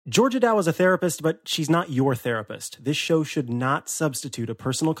Georgia Dow is a therapist, but she's not your therapist. This show should not substitute a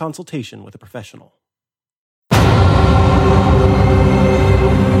personal consultation with a professional.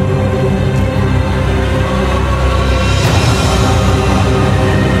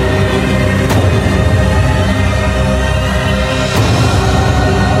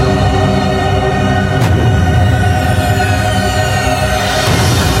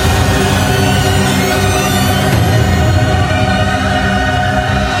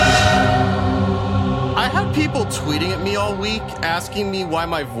 Tweeting at me all week, asking me why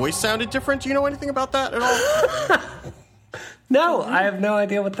my voice sounded different. Do you know anything about that at all? No, I have no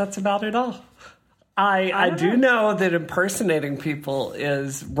idea what that's about at all. I do know that impersonating people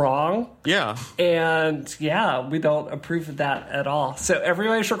is wrong. Yeah. And yeah, we don't approve of that at all. So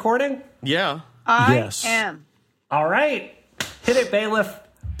everybody's recording? Yeah. I am. All right. Hit it, bailiff.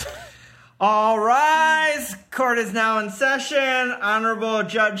 All rise. Court is now in session. Honorable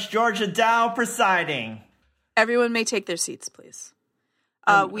Judge Georgia Dow presiding. Everyone may take their seats, please.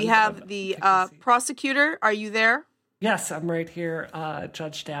 We have the prosecutor. Are you there? Yes, I'm right here,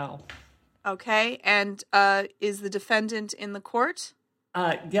 Judge Dow. Okay, and is the defendant in the court?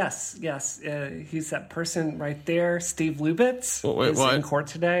 Yes. He's that person right there. Steve Lubitz is in court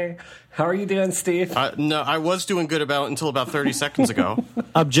today. How are you doing, Steve? No, I was doing good until about 30 seconds ago.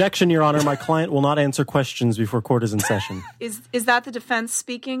 Objection, Your Honor. My client will not answer questions before court is in session. Is that the defense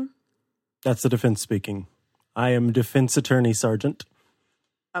speaking? That's the defense speaking. I am defense attorney, Sergeant.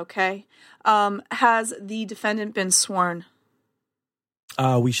 Okay. Has the defendant been sworn?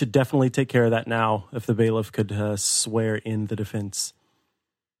 We should definitely take care of that now, if the bailiff could swear in the defense.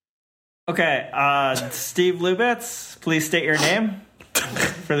 Okay, Steve Lubitz, please state your name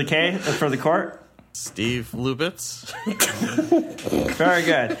for the court. Steve Lubitz. Very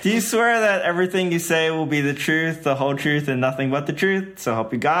good. Do you swear that everything you say will be the truth, the whole truth, and nothing but the truth? So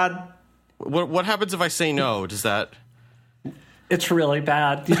help you God. What happens if I say no? Does that... It's really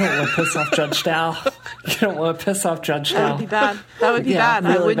bad. You don't want to piss off Judge Dow. That would be bad. That would be bad.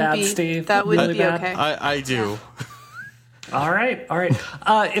 Really I wouldn't bad, be. Steve. That wouldn't really be bad. okay. I do. All right.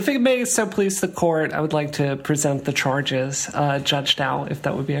 If it may so please the court, I would like to present the charges, Judge Dow, if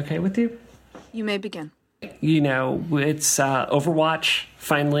that would be okay with you. You may begin. You know, it's Overwatch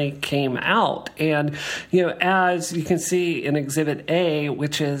finally came out. And, you know, as you can see in Exhibit A,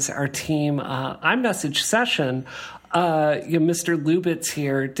 which is our team iMessage session, Mr. Lubitz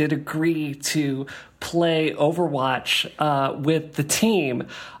here did agree to play Overwatch with the team.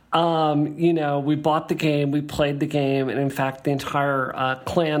 We bought the game, we played the game, and in fact, the entire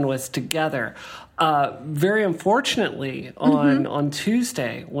clan was together. Very unfortunately, on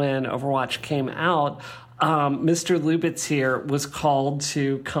Tuesday, when Overwatch came out, Mr. Lubitz here was called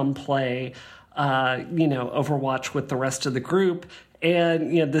to come play, Overwatch with the rest of the group.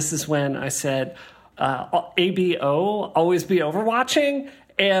 And, this is when I said, ABO, always be overwatching.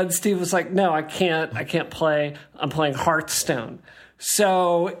 And Steve was like, no, I can't play. I'm playing Hearthstone.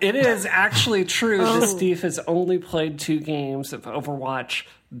 So it is actually true that Steve has only played 2 games of Overwatch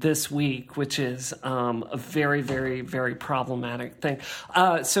this week, which is a very, very, very problematic thing.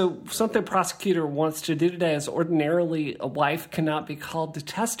 So something the prosecutor wants to do today is ordinarily a wife cannot be called to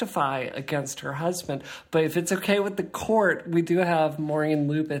testify against her husband. But if it's okay with the court, we do have Maureen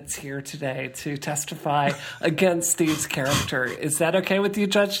Lubitz here today to testify against Steve's character. Is that okay with you,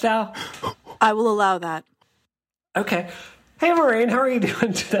 Judge Dow? I will allow that. Okay. Hey, Maureen, how are you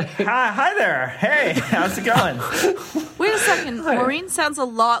doing today? Hi there. Hey, how's it going? Wait a second. Maureen sounds a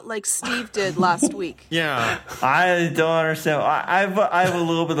lot like Steve did last week. Yeah. I don't understand. I have a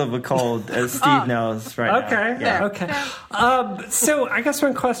little bit of a cold, as Steve knows right now. Yeah. Okay. So I guess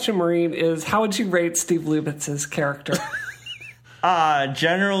one question, Maureen, is how would you rate Steve Lubitz's character?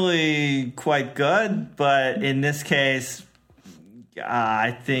 Generally quite good, but in this case...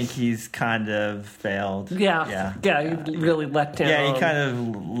 I think he's kind of failed. Yeah, he really let down. Yeah, he kind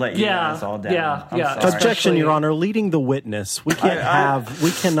of let you guys all down. Yeah. Objection, Your Honor. Leading the witness. We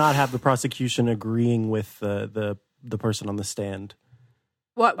cannot have the prosecution agreeing with the person on the stand.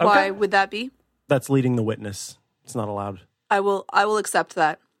 What? Okay. Why would that be? That's leading the witness. It's not allowed. I will accept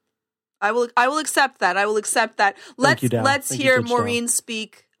that. I will accept that. I will accept that. Let's hear Maureen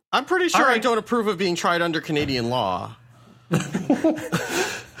speak. I'm pretty sure I don't approve of being tried under Canadian law.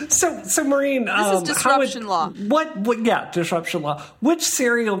 So Maureen, this is disruption law. Disruption law. Which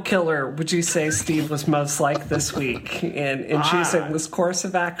serial killer would you say Steve was most like this week in choosing this course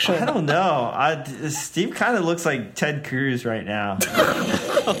of action? I don't know. Steve kind of looks like Ted Cruz right now.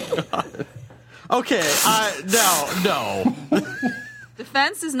 Okay, no.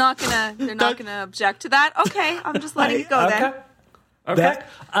 Defense is not gonna object to that. Okay, I'm just letting it go then. Okay.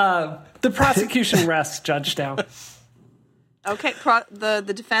 The prosecution rests, Judge Dow. Okay,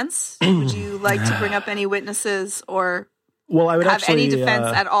 the defense. Would you like to bring up any witnesses or I would have any defense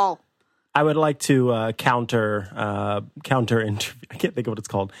at all? I would like to counter interview. I can't think of what it's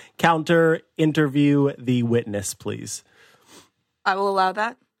called. Counter interview the witness, please. I will allow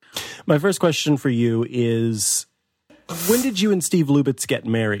that. My first question for you is, when did you and Steve Lubitz get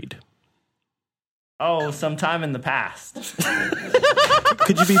married? Oh, sometime in the past.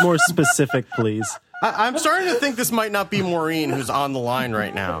 Could you be more specific, please? I'm starting to think this might not be Maureen who's on the line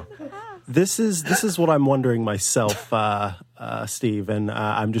right now. This is what I'm wondering myself, Steve, and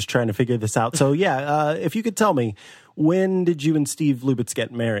I'm just trying to figure this out. So, if you could tell me, when did you and Steve Lubitz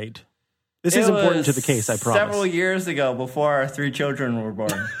get married? This is important to the case, I promise. Several years ago, before our 3 children were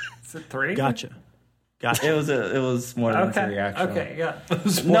born. Is it 3? Gotcha. It was more than 3, actually. Okay, yeah.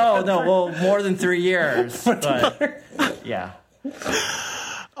 More than 3 years. But, yeah.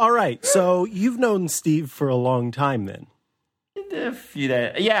 All right, so you've known Steve for a long time then. A few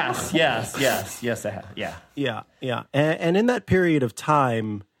days. Yes, I have. Yeah. And in that period of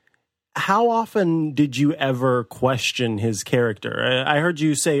time, how often did you ever question his character? I heard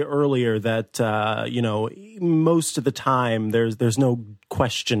you say earlier that most of the time there's no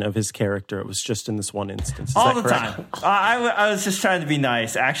question of his character. It was just in this one instance. Is all that the correct? time. I was just trying to be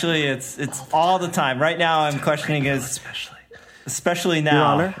nice. Actually, it's all the time. Right now, I'm questioning his. Especially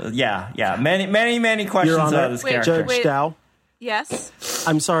now. Your Honor? Yeah. Many questions about this character. Judge Dow? Yes?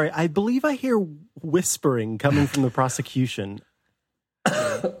 I'm sorry. I believe I hear whispering coming from the prosecution.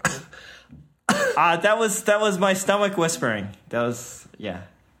 That was my stomach whispering. That was, yeah.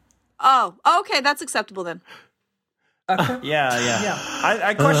 Oh, okay. That's acceptable then. Yeah.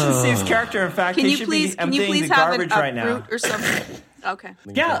 I question Steve's character. In fact, he should be emptying the garbage right now. Or something? Okay.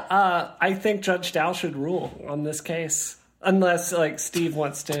 Yeah, I think Judge Dow should rule on this case. Unless, Steve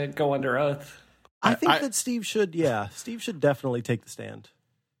wants to go under oath. I think that Steve should, Steve should definitely take the stand.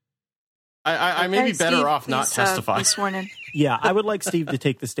 I may be better off not testifying. Be sworn in. Yeah, I would like Steve to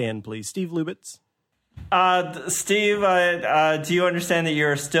take the stand, please. Steve Lubitz? Steve, do you understand that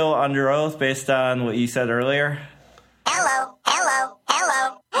you're still under oath based on what you said earlier? Hello.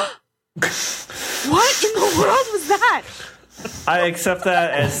 What in the world was that? I accept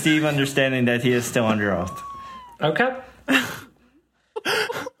that as Steve understanding that he is still under oath. Okay.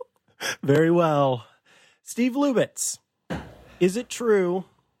 Very well. Steve Lubitz, is it true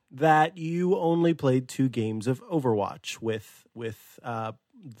that you only played 2 games of Overwatch with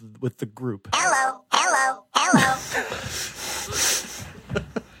the group? Hello.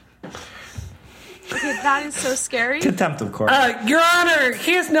 Okay, that is so scary. Contempt of court. Your Honor,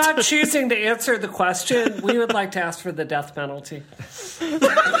 he is not choosing to answer the question. We would like to ask for the death penalty.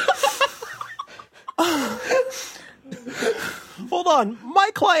 Hold on. My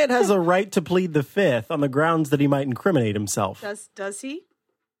client has a right to plead the 5th on the grounds that he might incriminate himself. Does he?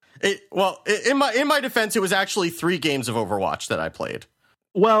 In my defense, it was actually 3 games of Overwatch that I played.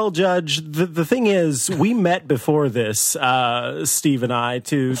 Well, Judge, the thing is, we met before this, Steve and I,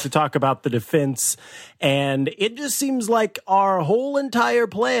 to talk about the defense, and it just seems like our whole entire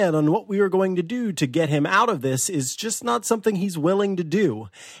plan on what we were going to do to get him out of this is just not something he's willing to do.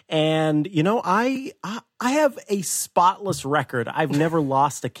 And, I have a spotless record. I've never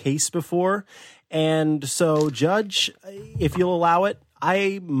lost a case before. And so, Judge, if you'll allow it,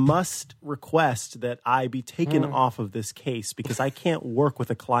 I must request that I be taken off of this case because I can't work with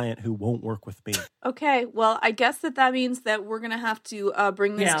a client who won't work with me. Okay, well, I guess that means that we're going to have to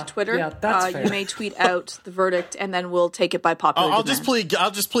bring this to Twitter. Yeah, that's fair. You may tweet out the verdict, and then we'll take it by popular demand. I'll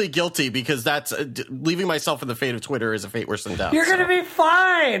just plead guilty because that's leaving myself in the fate of Twitter is a fate worse than death. You're going to be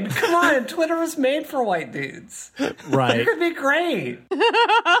fine. Come on, Twitter was made for white dudes. Right. You're going to be great.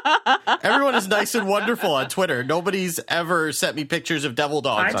 Everyone is nice and wonderful on Twitter. Nobody's ever sent me pictures of devil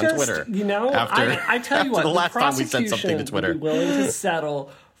dogs on Twitter. I tell you what, the last time we sent something to Twitter, would be willing to settle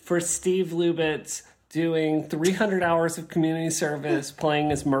for Steve Lubitz doing 300 hours of community service,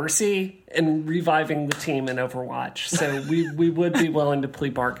 playing as Mercy, and reviving the team in Overwatch. So we would be willing to plea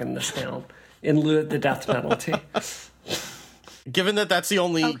bargain this down in lieu of the death penalty. Given that that's the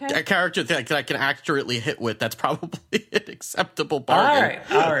only character that I can accurately hit with, that's probably an acceptable bargain.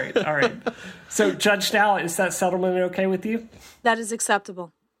 All right. So, Judge Dow, is that settlement okay with you? That is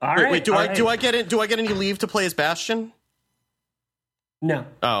acceptable. All right. Wait, do I get any leave to play as Bastion? No.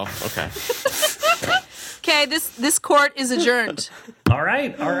 Oh, okay. Okay, this court is adjourned. All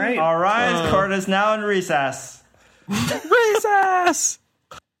right. Court is now in recess. Recess!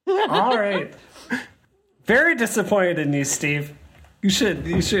 All right. Very disappointed in you, Steve. You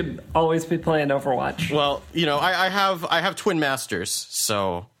should always be playing Overwatch. Well, I have twin masters,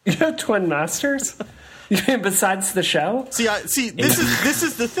 so you have twin masters. You mean besides the show? See, this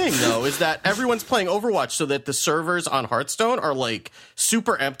is the thing though, is that everyone's playing Overwatch so that the servers on Hearthstone are like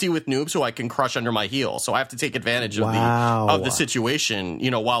super empty with noobs who I can crush under my heel. So I have to take advantage of the situation,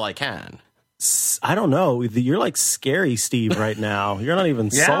 while I can. I don't know. You're like scary Steve right now. You're not even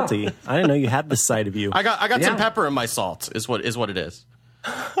salty. I didn't know you had this side of you. I got some pepper in my salt. Is what it is.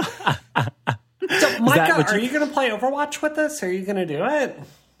 So, Micah, are you going to play Overwatch with us? Are you going to do it?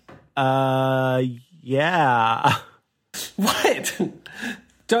 Yeah. What?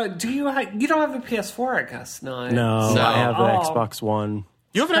 Do you? You don't have a PS4, I guess. No. I have an Xbox One.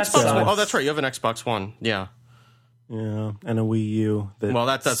 You have an Xbox One? Oh, that's right. You have an Xbox One. Yeah. Yeah, and a Wii U.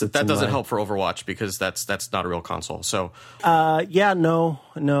 That doesn't help for Overwatch because that's not a real console. So,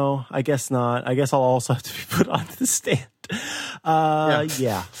 no, I guess not. I guess I'll also have to be put on the stand.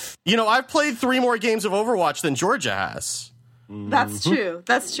 Yeah. I've played 3 more games of Overwatch than Georgia has. That's true.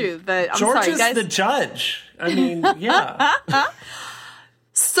 But I'm Georgia's sorry, guys. the judge. I mean, yeah.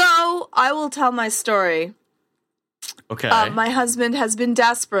 So I will tell my story. Okay. My husband has been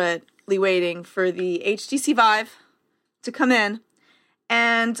desperately waiting for the HTC Vive to come in,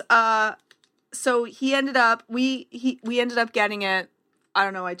 and so he ended up we ended up getting it. I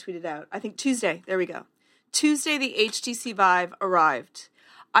don't know. I tweeted out. I think Tuesday. There we go. Tuesday, the HTC Vive arrived.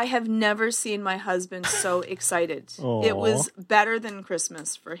 I have never seen my husband so excited. Aww. It was better than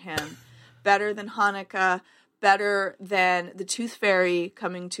Christmas for him, better than Hanukkah, better than the Tooth Fairy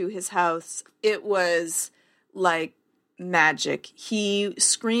coming to his house. It was like magic. He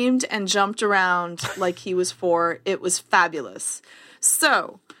screamed and jumped around like he was 4. It was fabulous.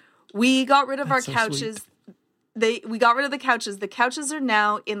 So we got rid of our couches. We got rid of the couches. The couches are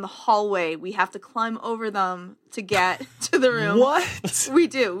now in the hallway. We have to climb over them to get to the room. What? We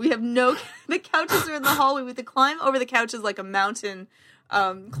do. We have the couches are in the hallway. We have to climb over the couches like a mountain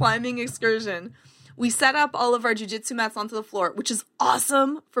climbing excursion. We set up all of our jiu-jitsu mats onto the floor, which is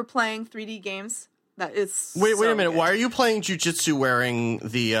awesome for playing 3D games. That is wait a minute. Good. Why are you playing jiu-jitsu wearing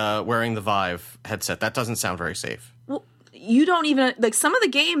the Vive headset? That doesn't sound very safe. Well, you don't even like some of the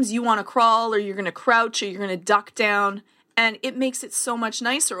games. You want to crawl, or you're going to crouch, or you're going to duck down, and it makes it so much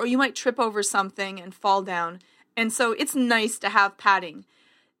nicer. Or you might trip over something and fall down, and so it's nice to have padding.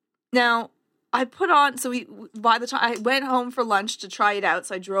 Now I put on. So by the time I went home for lunch to try it out,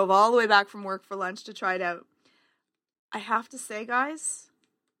 so I drove all the way back from work for lunch to try it out. I have to say, guys,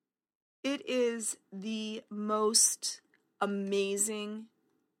 it is the most amazing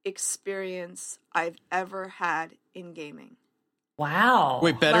experience I've ever had in gaming. Wow.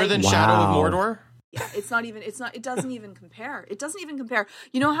 Wait, better than Shadow of Mordor? Yeah, it doesn't even compare. It doesn't even compare.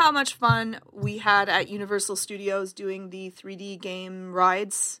 You know how much fun we had at Universal Studios doing the 3D game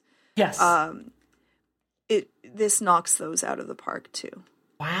rides? Yes. This knocks those out of the park too.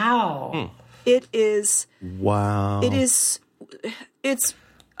 Wow. It is. Wow. It is. It's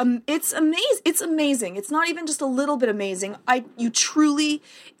amazing. It's amazing. It's not even just a little bit amazing.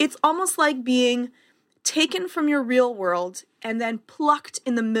 It's almost like being taken from your real world and then plucked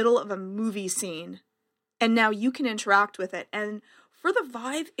in the middle of a movie scene. And now you can interact with it. And for the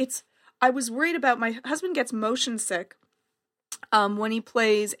Vive, I was worried about, my husband gets motion sick when he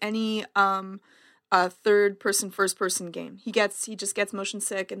plays any third person, first person game. He just gets motion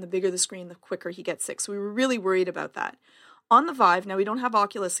sick, and the bigger the screen, the quicker he gets sick. So we were really worried about that. On the Vive, now we don't have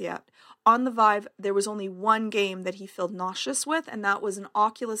Oculus yet. On the Vive, there was only one game that he felt nauseous with, and that was an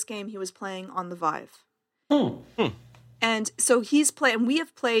Oculus game he was playing on the Vive. And so we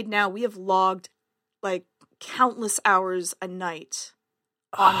have logged like countless hours a night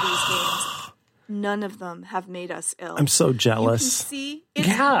on these games. None of them have made us ill. I'm so jealous. You can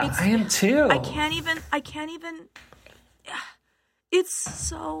see. I am too. I can't even. It's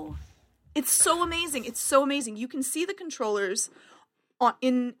so amazing. It's so amazing. You can see the controllers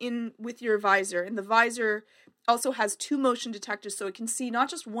in with your visor, and the visor also has 2 motion detectors, so it can see not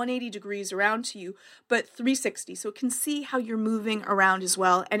just 180 degrees around to you, but 360. So it can see how you're moving around as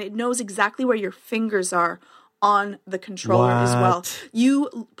well, and it knows exactly where your fingers are on the controller as well.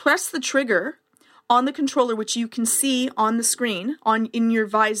 You press the trigger on the controller, which you can see on the screen, in your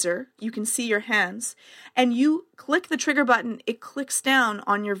visor. You can see your hands, and you click the trigger button. It clicks down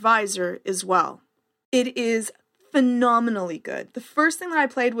on your visor as well. It is phenomenally good. The first thing that I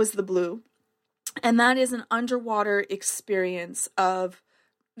played was the Blue, and that is an underwater experience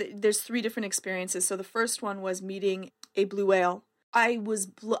there's 3 different experiences. So the first one was meeting a blue whale. I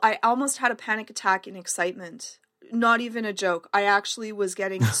almost had a panic attack in excitement. Not even a joke. I actually was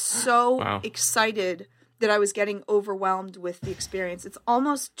getting so excited that I was getting overwhelmed with the experience. It's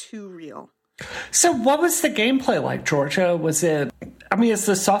almost too real. So what was the gameplay like, Georgia? Was it, I mean, is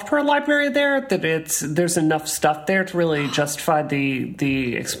the software library there that there's enough stuff there to really justify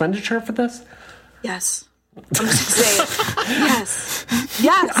the expenditure for this? Yes. I'm just say it. Yes.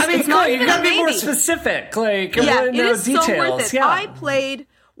 Yes. I mean, it's not you even gotta a be more maybe. specific. Like, Yeah, it no is details. so worth it. Yeah. I played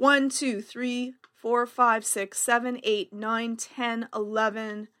 1, 2, 3, 4, 5, 6, 7, 8, 9, 10,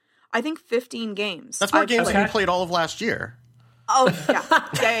 11, I think 15 games. That's more games Okay. than you played all of last year. Oh,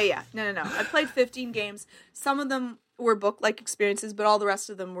 yeah. No. I played 15 games. Some of them were book-like experiences, but all the rest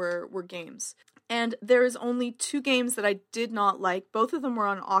of them were games. And there is only 2 games that I did not like. Both of them were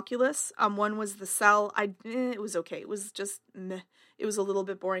on Oculus. One was The Cell. It was okay. It was just meh. It was a little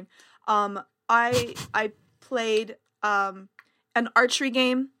bit boring. I played an archery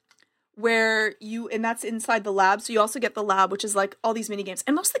game where and that's inside the lab. So you also get the lab, which is like all these mini games.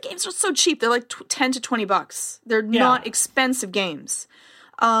 And most of the games are so cheap. They're like 10 to $20. They're not expensive games.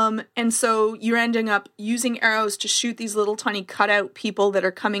 And so you're ending up using arrows to shoot these little tiny cutout people that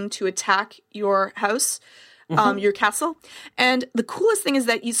are coming to attack your house, your castle. And the coolest thing is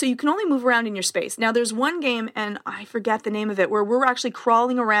that you can only move around in your space. Now there's one game, and I forget the name of it, where we're actually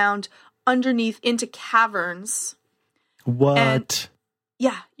crawling around underneath into caverns. What? And,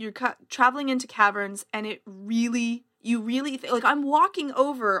 yeah, you're traveling into caverns, and you really like I'm walking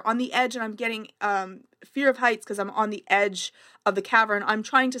over on the edge, and I'm getting fear of heights because I'm on the edge of the cavern. I'm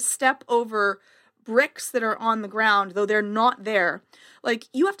trying to step over bricks that are on the ground, though they're not there. Like,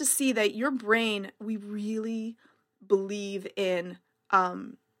 you have to see that your brain, we really believe in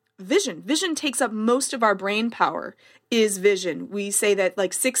vision. Vision takes up most of our brain power, is vision. We say that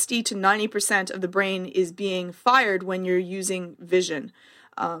like 60 to 90% of the brain is being fired when you're using vision.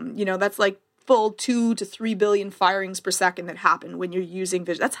 That's like full 2 to 3 billion firings per second that happen when you're using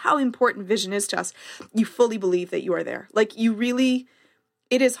vision. That's how important vision is to us. You fully believe that you are there. Like, you really,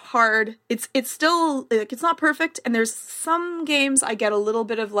 it is hard. It's still, like, it's not perfect. And there's some games I get a little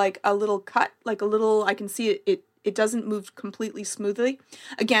bit of like a little cut, like a little, I can see it doesn't move completely smoothly.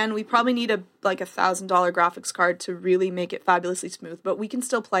 Again, we probably need a $1,000 graphics card to really make it fabulously smooth, but we can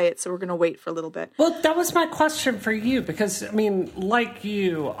still play it, so we're going to wait for a little bit. Well, that was my question for you, because, I mean, like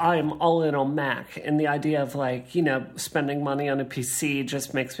you, I'm all in on Mac, and the idea of, like, spending money on a PC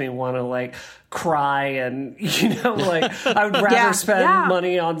just makes me want to, like, cry, and, like, I would rather spend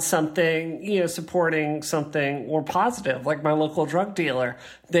money on something, supporting something more positive, like my local drug dealer,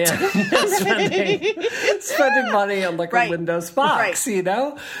 than spending money on, like, a Windows box,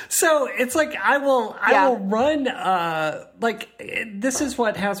 So it's like, I will run, this is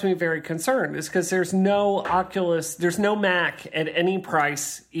what has me very concerned, is because there's no Oculus, there's no Mac at any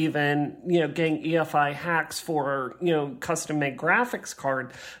price, even, getting EFI hacks for, custom-made graphics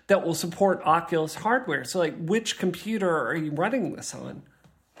card that will support Oculus hardware. So, like, which computer are you running this on?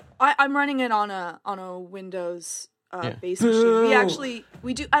 I'm running it on a Windows base machine.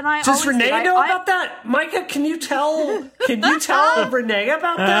 We do, and I does Renee know about that? Micah, can you tell Renee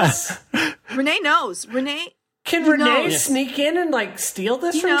about this? Renee knows. Renee sneak in and like steal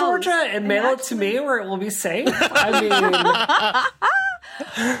this from Georgia and mail it to me where it will be safe? I mean,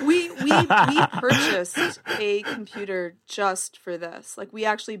 we purchased a computer just for this. Like, we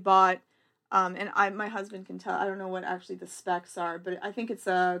actually bought, and my husband can tell. I don't know what actually the specs are, but I think it's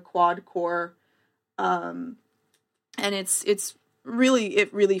a quad core, and it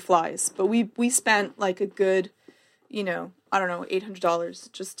really flies. But we spent like a good,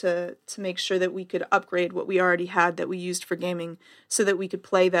 $800 just to make sure that we could upgrade what we already had that we used for gaming so that we could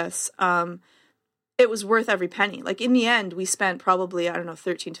play this. It was worth every penny. Like, in the end, we spent probably,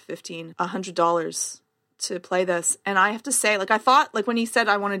 $13 to $100 to play this. And I have to say, like, I thought, like, when he said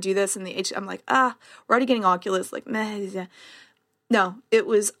I want to do this in the I'm like, we're already getting Oculus. Like, meh. Yeah. No, it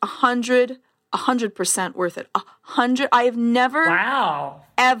was 100% worth it. 100. I have never,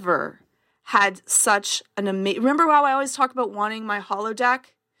 ever had such an amazing. Remember how I always talk about wanting my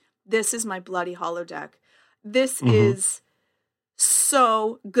holodeck? This is my bloody holodeck. This is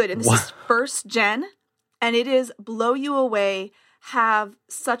so good, and this is first gen, and it is blow you away. Have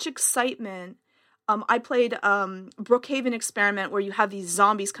such excitement. I played Brookhaven Experiment, where you have these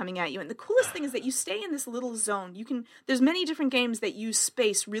zombies coming at you, and the coolest thing is that you stay in this little zone. There's many different games that use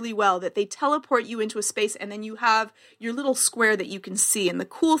space really well, that they teleport you into a space, and then you have your little square that you can see. And the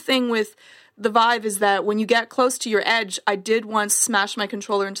cool thing with the Vive is that when you get close to your edge, I did once smash my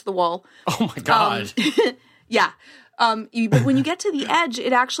controller into the wall. Oh my god! Yeah. But when you get to the edge,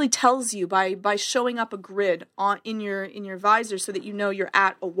 it actually tells you by showing up a grid in your visor so that you know you're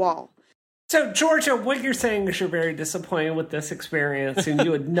at a wall. So, Georgia, what you're saying is you're very disappointed with this experience, and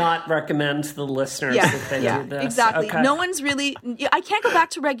you would not recommend to the listeners that they do this. Exactly. Okay. No one's really. I can't go back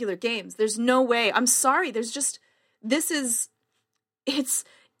to regular games. There's no way. I'm sorry. It's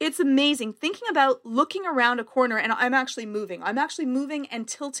amazing. Thinking about looking around a corner, and I'm actually moving. I'm actually moving and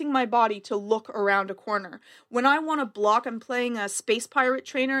tilting my body to look around a corner. When I want to block, I'm playing a Space Pirate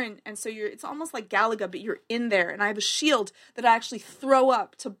Trainer, and so it's almost like Galaga, but you're in there, and I have a shield that I actually throw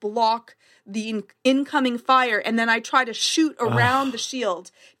up to block the incoming fire, and then I try to shoot around the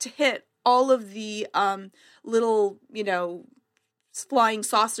shield to hit all of the little, flying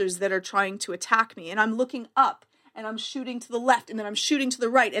saucers that are trying to attack me, and I'm looking up. And I'm shooting to the left, and then I'm shooting to the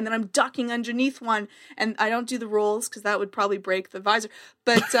right, and then I'm ducking underneath one. And I don't do the rolls because that would probably break the visor.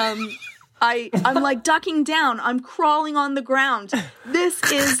 But I'm like ducking down. I'm crawling on the ground. This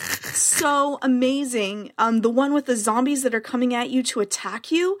is so amazing. The one with the zombies that are coming at you to attack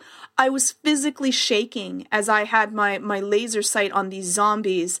you, I was physically shaking as I had my laser sight on these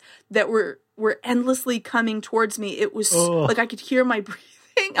zombies that were endlessly coming towards me. It was like I could hear my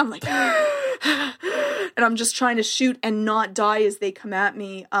breathing. I'm like, and I'm just trying to shoot and not die as they come at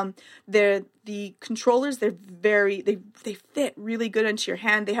me. The controllers, they fit really good into your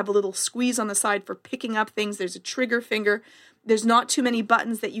hand. They have a little squeeze on the side for picking up things. There's a trigger finger. There's not too many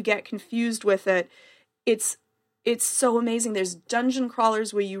buttons that you get confused with it. It's so amazing. There's dungeon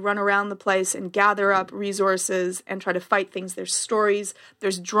crawlers where you run around the place and gather up resources and try to fight things. There's stories.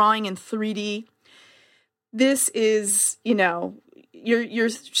 There's drawing in 3D. This is, you're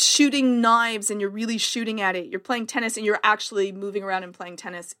shooting knives and you're really shooting at it. You're playing tennis and you're actually moving around and playing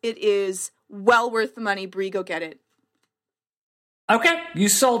tennis. It is well worth the money. Bree, go get it. Okay, you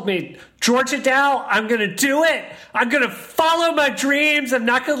sold me. Georgia Dow, I'm going to do it. I'm going to follow my dreams. I'm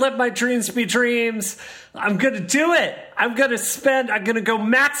not going to let my dreams be dreams. I'm going to do it. I'm going to go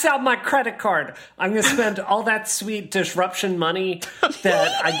max out my credit card. I'm going to spend all that sweet disruption money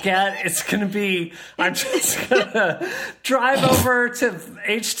that I get. I'm just going to drive over to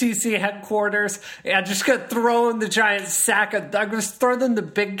HTC headquarters. And I'm just going to throw in the giant sack. I'm going to throw them the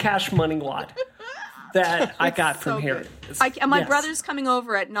big cash money wad that I got from here. My brother's coming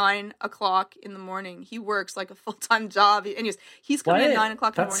over at 9 o'clock in the morning. He works like a full-time job. Anyways, he's coming at 9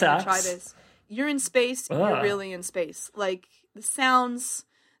 o'clock in the morning to try this. You're in space. You're really in space. Like the sounds,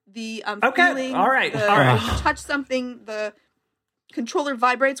 the feeling. All right. When you touch something, the controller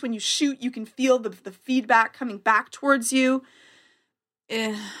vibrates. When you shoot, you can feel the feedback coming back towards you.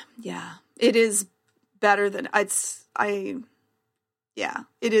 Yeah, it is better than it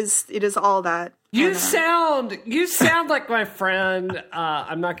is all that. You sound like my friend.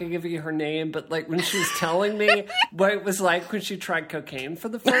 I'm not going to give you her name, but like when she was telling me what it was like when she tried cocaine for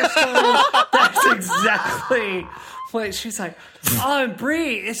the first time, that's exactly what she's like. Oh, and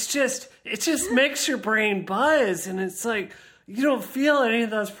Bree, it just makes your brain buzz, and it's like you don't feel any of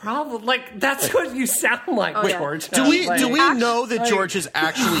those problems. Like that's what you sound like, George. Do we know that George has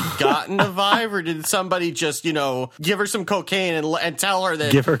actually gotten a Vive, or did somebody just give her some cocaine and tell her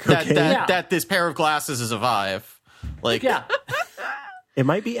that that this pair of glasses is a Vive? Like, it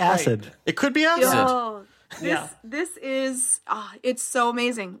might be acid. Right. It could be acid. This is it's so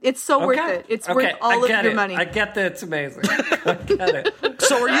amazing. It's so worth it. It's worth all of your money. I get that it's amazing. I get it.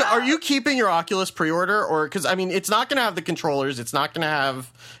 So are you keeping your Oculus pre-order, or because it's not going to have the controllers, it's not going to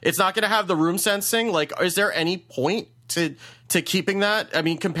have the room sensing. Like, is there any point to keeping that? I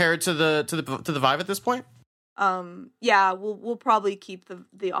mean, compared to the Vive at this point? We'll probably keep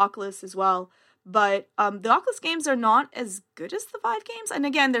the Oculus as well. But the Oculus games are not as good as the Vive games. And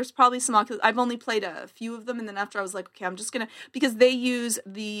again, there's probably some Oculus. I've only played a few of them, and then after I was like, okay, I'm just gonna, because they use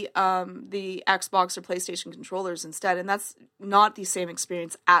the Xbox or PlayStation controllers instead, and that's not the same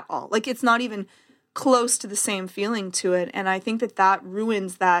experience at all. Like it's not even close to the same feeling to it, and I think that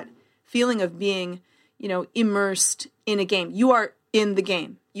ruins that feeling of being, immersed in a game. You are in the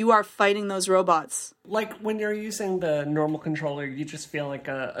game. You are fighting those robots. Like when you're using the normal controller, you just feel like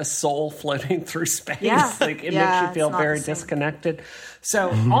a soul floating through space. Yeah. Like it makes you feel very disconnected. So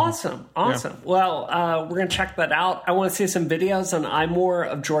awesome. Yeah. Well, we're going to check that out. I want to see some videos on iMore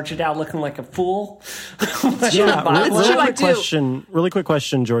of Georgia Dow looking like a fool. Really quick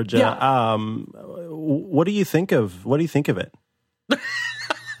question, Georgia. Yeah. What do you think of it?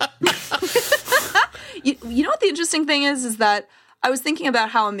 You know what the interesting thing is that I was thinking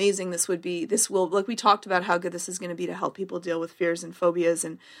about how amazing this would be. Like we talked about how good this is going to be to help people deal with fears and phobias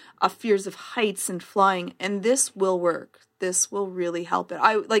and fears of heights and flying. And this will work. This will really help it.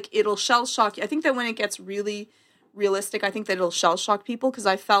 It'll shell shock you. I think that when it gets really realistic, I think that it'll shell shock people, because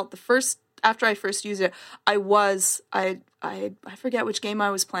I felt the first after I first used it, I forget which game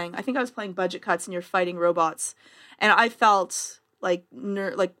I was playing. I think I was playing Budget Cuts, and you're fighting robots, and I felt like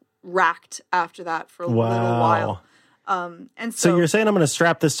racked after that for a little while. And so you're saying I'm going to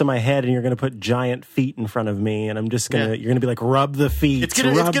strap this to my head, and you're going to put giant feet in front of me, and I'm just going to, you're going to be like, rub the feet. It's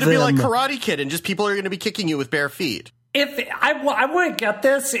going to be like Karate Kid, and just people are going to be kicking you with bare feet. If I want to get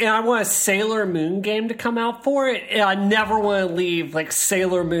this, and I want a Sailor Moon game to come out for it, and I never want to leave like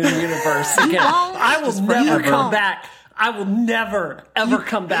Sailor Moon universe again. I will never come back. I will never, ever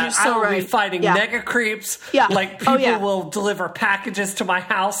come back. So I will be fighting mega creeps. Yeah. Like, people will deliver packages to my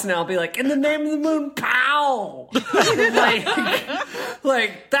house, and I'll be like, in the name of the moon, pow!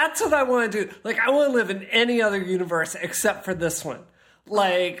 like, that's what I want to do. Like, I want to live in any other universe except for this one.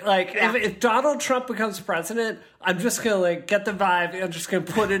 If Donald Trump becomes president, I'm just gonna like get the vibe. I'm just gonna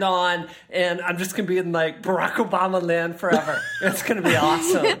put it on, and I'm just gonna be in like Barack Obama land forever. It's gonna be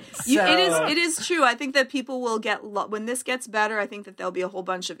awesome. It is true. I think that people will get when this gets better. I think that there'll be a whole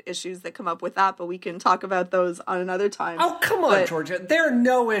bunch of issues that come up with that, but we can talk about those on another time. Oh, come on, Georgia. There are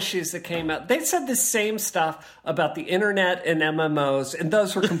no issues that came out. They said the same stuff about the internet and MMOs, and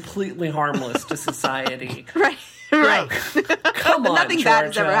those were completely harmless to society. Right. Right. Come on, Nothing Georgia. bad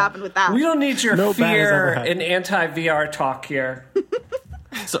has ever happened with that. We don't need your fear and anti-VR talk here.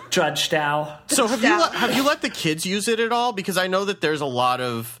 Judge Dow. So have you let the kids use it at all? Because I know that there's a lot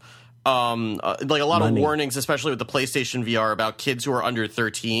of of warnings, especially with the PlayStation VR, about kids who are under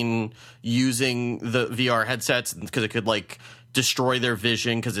 13 using the VR headsets because it could like destroy their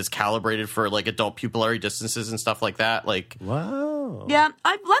vision because it's calibrated for like adult pupillary distances and stuff like that. Like, wow. Yeah,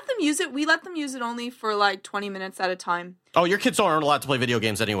 I've let them use it. We let them use it only for like 20 minutes at a time. Oh, your kids aren't allowed to play video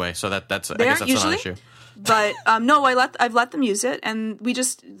games anyway, so I guess that's not an issue. But no, I've let them use it, and we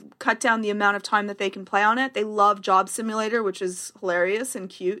just cut down the amount of time that they can play on it. They love Job Simulator, which is hilarious and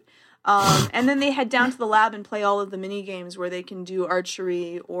cute. And then they head down to the lab and play all of the mini games where they can do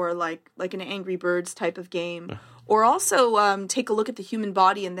archery or like an Angry Birds type of game. Or also take a look at the human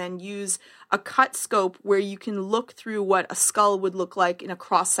body and then use a cut scope where you can look through what a skull would look like in a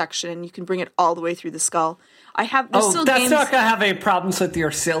cross section, and you can bring it all the way through the skull. That's not going to have any problems with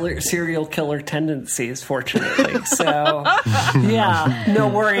your serial killer tendencies, fortunately. So, yeah, no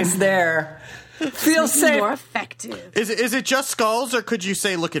worries there. Feel safe. More effective. Is it just skulls, or could you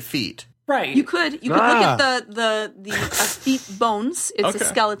say look at feet? Right. You could look at the feet bones. It's a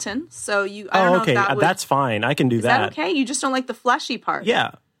skeleton. So I don't know if that would, that's fine. I can do that. Is that okay? You just don't like the fleshy part.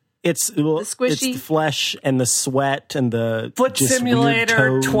 Yeah. It's the squishy. It's the flesh and the sweat and the Foot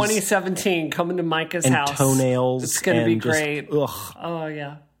Simulator 2017 coming to Micah's and house. Toenails. It's going to be great. Ugh. Oh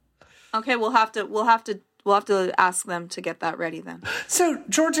yeah. Okay, we'll have to ask them to get that ready then. So,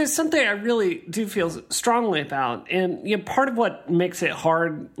 Georgia, something I really do feel strongly about, and part of what makes it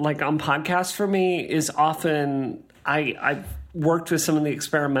hard, like on podcasts for me, is often I've worked with some of the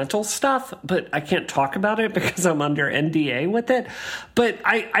experimental stuff, but I can't talk about it because I'm under NDA with it. But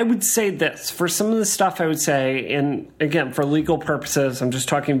I would say this. For some of the stuff I would say, and again, for legal purposes, I'm just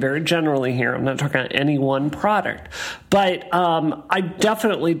talking very generally here. I'm not talking about any one product. But I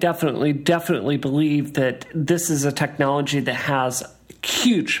definitely believe that this is a technology that has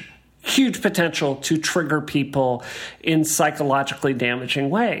huge potential to trigger people in psychologically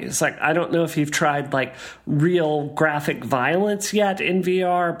damaging ways. Like, I don't know if you've tried like real graphic violence yet in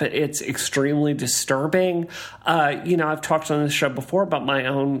VR, but it's extremely disturbing. I've talked on this show before about my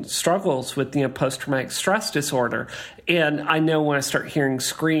own struggles with, post-traumatic stress disorder. And I know when I start hearing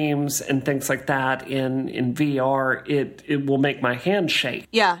screams and things like that in VR, it will make my hand shake.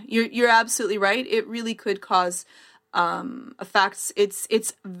 Yeah, you're absolutely right. It really could cause effects.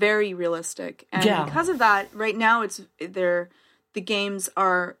 It's very realistic, and because of that, right now the games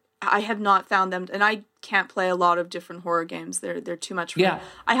are. I have not found them, and I can't play a lot of different horror games. They're too much for me.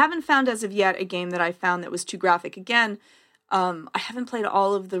 I haven't found as of yet a game that I found that was too graphic. Again, I haven't played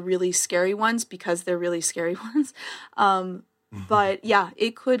all of the really scary ones because they're really scary ones. But yeah,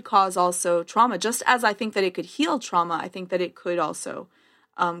 it could cause also trauma. Just as I think that it could heal trauma, I think that it could also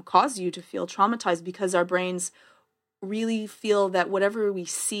cause you to feel traumatized because our brains really feel that whatever we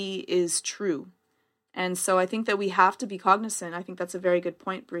see is true. And so I think that we have to be cognizant. I think that's a very good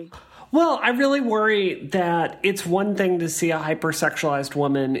point, Bree. Well, I really worry that it's one thing to see a hypersexualized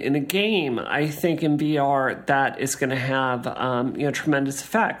woman in a game. I think in VR that is going to have tremendous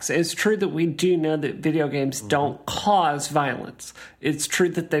effects. It's true that we do know that video games don't cause violence. It's true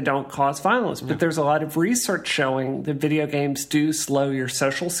that they don't cause violence, but there's a lot of research showing that video games do slow your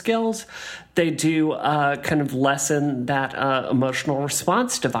social skills. They do kind of lessen that emotional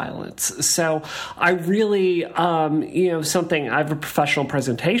response to violence. So I really, something, I have a professional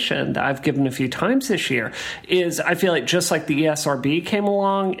presentation that I've given a few times this year, is I feel like just like the ESRB came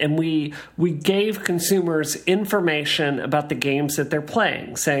along and we gave consumers information about the games that they're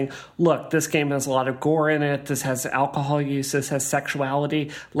playing, saying, look, this game has a lot of gore in it, this has alcohol use, this has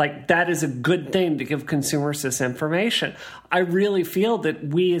sexuality. Like, that is a good thing to give consumers this information. I really feel that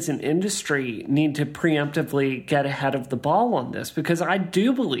we as an industry need to preemptively get ahead of the ball on this, because I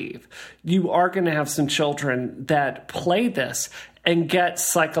do believe you are going to have some children that play this and get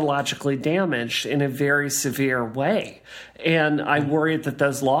psychologically damaged in a very severe way. And I worry that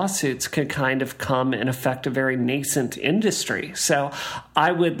those lawsuits could kind of come and affect a very nascent industry. So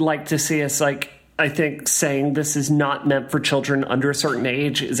I would like to see us, I think saying this is not meant for children under a certain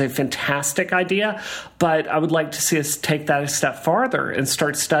age is a fantastic idea, but I would like to see us take that a step farther and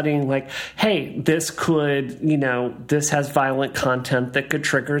start studying, hey, this could, this has violent content that could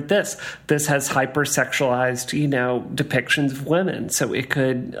trigger this. This has hypersexualized, depictions of women, so it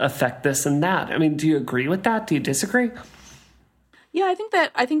could affect this and that. I mean, do you agree with that? Do you disagree? Yeah,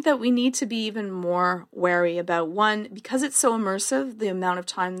 I think that we need to be even more wary about, one, because it's so immersive, the amount of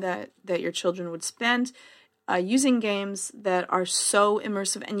time that your children would spend using games that are so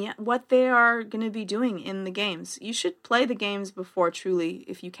immersive, and yet what they are going to be doing in the games. You should play the games before, truly,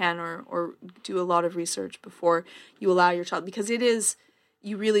 if you can, or do a lot of research before you allow your child, because it is,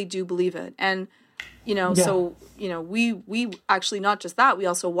 you really do believe it. And so, we actually, not just that, we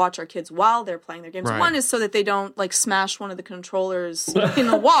also watch our kids while they're playing their games. Right. One is so that they don't smash one of the controllers in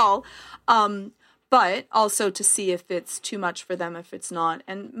the wall, but also to see if it's too much for them, if it's not.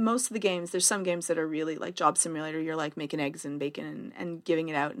 And most of the games, there's some games that are really like Job Simulator. You're making eggs and bacon and giving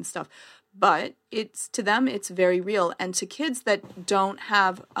it out and stuff. But to them, it's very real. And to kids that don't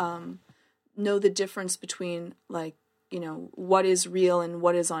have, know the difference between what is real and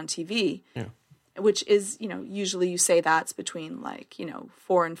what is on TV. Yeah. Which is, usually you say that's between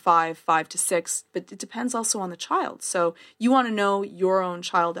 4 and 5, 5 to 6, but it depends also on the child. So you want to know your own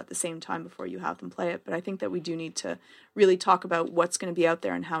child at the same time before you have them play it. But I think that we do need to really talk about what's going to be out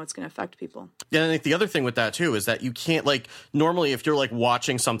there and how it's going to affect people. Yeah, and I think the other thing with that too is that you can't normally if you're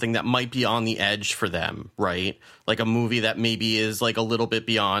watching something that might be on the edge for them, right? Like a movie that maybe is a little bit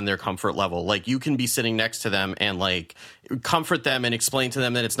beyond their comfort level. You can be sitting next to them and comfort them and explain to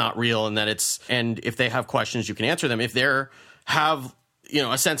them that it's not real and that and if they have questions, you can answer them. If they have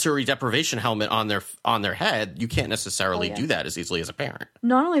a sensory deprivation helmet on their head, you can't necessarily do that as easily as a parent.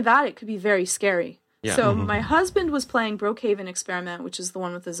 Not only that, it could be very scary. Yeah. So my husband was playing Brookhaven Experiment, which is the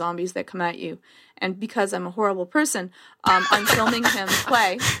one with the zombies that come at you. And because I'm a horrible person, I'm filming him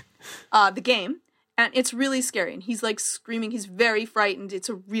play the game. And it's really scary. And he's screaming. He's very frightened. It's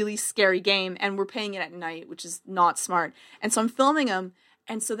a really scary game. And we're playing it at night, which is not smart. And so I'm filming him.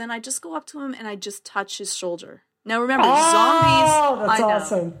 And so then I just go up to him and I just touch his shoulder. Now remember, zombies. Oh, that's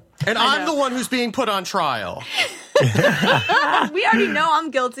awesome. And I'm the one who's being put on trial. We already know I'm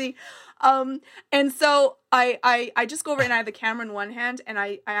guilty. And so I just go over and I have the camera in one hand and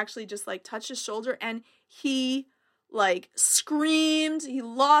I actually just touch his shoulder and he screamed. He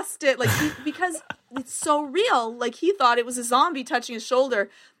lost it. Because it's so real. He thought it was a zombie touching his shoulder.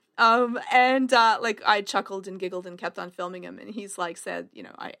 I chuckled and giggled and kept on filming him. And he's said,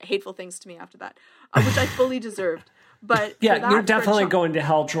 hateful things to me after that, which I fully deserved. But yeah, you're definitely going to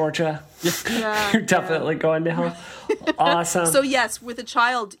hell, Georgia. Yeah, you're definitely going to hell. Awesome. So yes, with a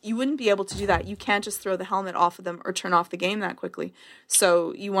child, you wouldn't be able to do that. You can't just throw the helmet off of them or turn off the game that quickly.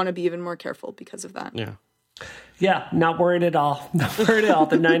 So you want to be even more careful because of that. Yeah. Yeah, not worried at all. Not worried at all.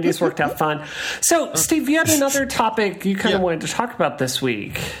 The 90s worked out fun. So, Steve, you had another topic you kind of wanted to talk about this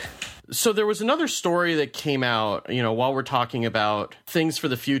week. So there was another story that came out, while we're talking about things for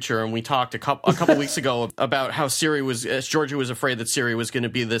the future, and we talked a couple weeks ago about how Georgia was afraid that Siri was going to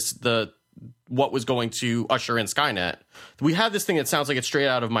be what was going to usher in Skynet. We had this thing that sounds like it's straight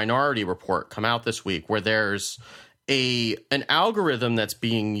out of Minority Report come out this week, where there's an algorithm that's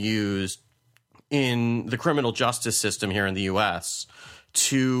being used in the criminal justice system here in the U.S.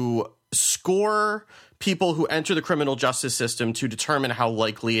 to score people who enter the criminal justice system to determine how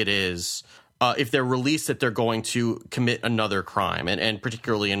likely it is, if they're released, that they're going to commit another crime, and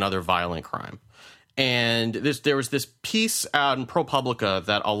particularly another violent crime. And there was this piece out in ProPublica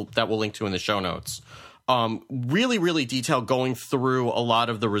that we'll link to in the show notes, really, really detailed, going through a lot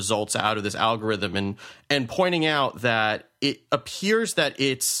of the results out of this algorithm and pointing out that it appears that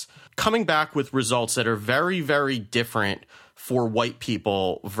it's coming back with results that are very, very different for white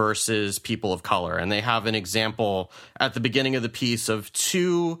people versus people of color. And they have an example at the beginning of the piece of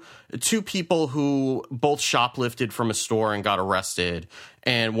two people who both shoplifted from a store and got arrested.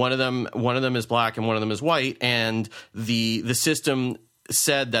 And one of them is black and one of them is white. And the system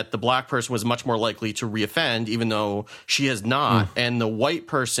said that the black person was much more likely to reoffend, even though she has not. And the white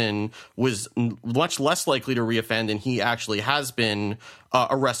person was much less likely to reoffend, and he actually has been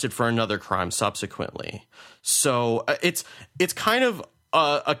arrested for another crime subsequently. So it's kind of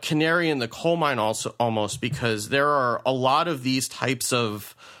a canary in the coal mine also, almost, because there are a lot of these types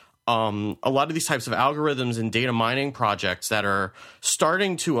of algorithms and data mining projects that are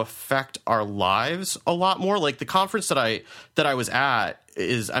starting to affect our lives a lot more. Like the conference that I was at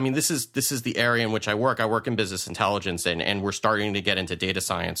is, I mean, this is the area in which I work. I work in business intelligence, and we're starting to get into data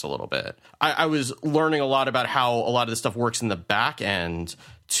science a little bit. I was learning a lot about how a lot of this stuff works in the back end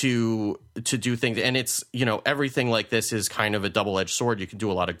to do things. And it's, everything like this is kind of a double-edged sword. You can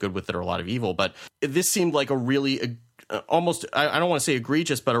do a lot of good with it or a lot of evil. But this seemed like a really almost, I don't want to say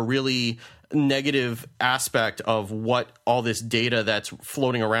egregious, but a really negative aspect of what all this data that's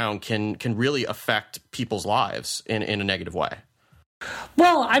floating around can really affect people's lives in a negative way.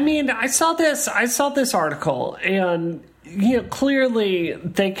 Well, I mean, I saw this article, and clearly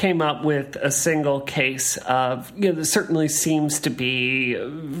they came up with a single case of, that certainly seems to be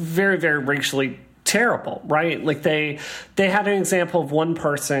very, very racially terrible, right? Like they had an example of one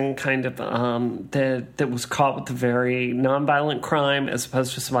person kind of that was caught with a very nonviolent crime as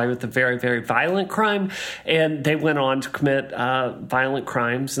opposed to somebody with a very, very violent crime, and they went on to commit violent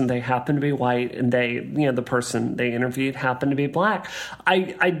crimes, and they happened to be white, and the person they interviewed happened to be black.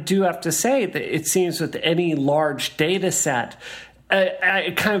 I do have to say that it seems with any large data set,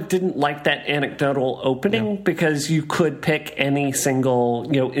 I kind of didn't like that anecdotal opening because you could pick any single,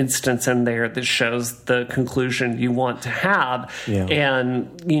 instance in there that shows the conclusion you want to have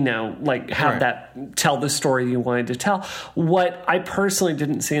and, have that tell the story you wanted to tell. What I personally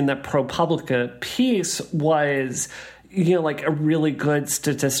didn't see in that ProPublica piece was a really good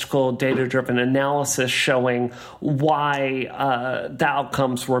statistical data-driven analysis showing why the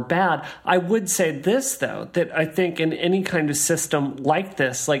outcomes were bad. I would say this, though, that I think in any kind of system like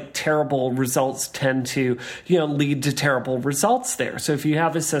this, terrible results tend to, lead to terrible results there. So if you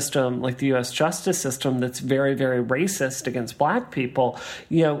have a system like the U.S. justice system that's very, very racist against black people,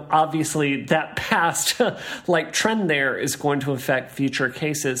 obviously that past trend there is going to affect future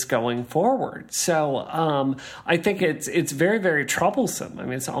cases going forward. So I think it's very, very troublesome. I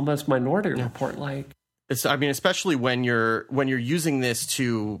mean, it's almost Minority Report like. Especially when you're using this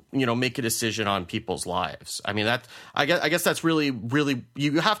to, make a decision on people's lives. I mean, I guess that's really, really,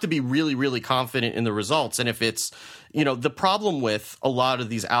 you have to be really, really confident in the results. And if it's, the problem with a lot of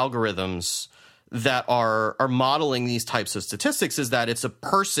these algorithms that are modeling these types of statistics is that it's a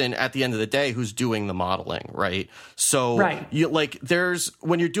person at the end of the day who's doing the modeling, right? So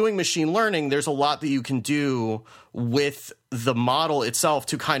when you're doing machine learning, there's a lot that you can do with the model itself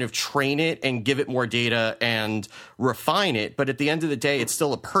to kind of train it and give it more data and refine it. But at the end of the day, it's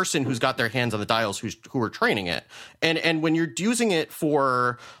still a person who's got their hands on the dials who are training it. And when you're using it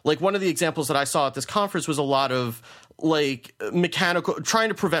for, one of the examples that I saw at this conference was a lot of trying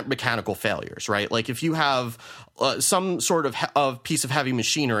to prevent mechanical failures, right? Like if you have some sort of piece of heavy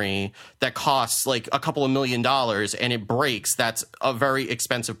machinery that costs a couple of $1 million and it breaks, that's a very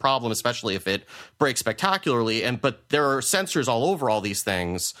expensive problem, especially if it breaks spectacularly. But there are sensors all over all these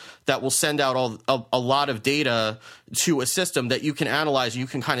things that will send out a lot of data to a system that you can analyze. You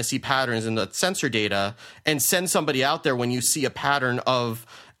can kind of see patterns in the sensor data and send somebody out there when you see a pattern of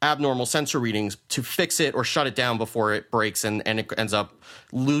abnormal sensor readings to fix it or shut it down before it breaks and it ends up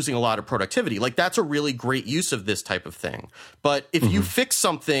losing a lot of productivity. That's a really great use of this type of thing. But if you fix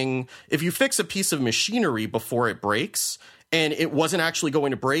something, if you fix a piece of machinery before it breaks and it wasn't actually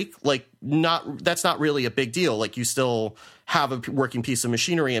going to break, that's not really a big deal. You still have a working piece of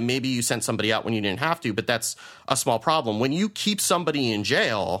machinery and maybe you sent somebody out when you didn't have to, but that's a small problem. When you keep somebody in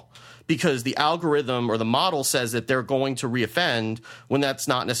jail because the algorithm or the model says that they're going to reoffend when that's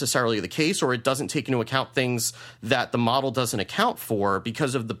not necessarily the case, or it doesn't take into account things that the model doesn't account for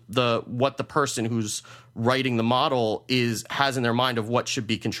because of what the person who's writing the model has in their mind of what should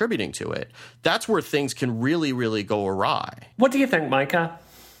be contributing to it. That's where things can really, really go awry. What do you think, Micah?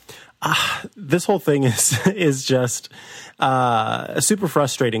 This whole thing is just super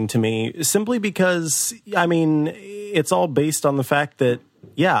frustrating to me, simply because, it's all based on the fact that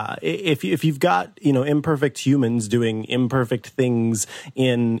Yeah, if you've got, imperfect humans doing imperfect things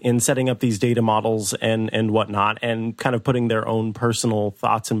in setting up these data models and whatnot, and kind of putting their own personal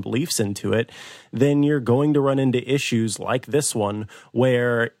thoughts and beliefs into it, then you're going to run into issues like this one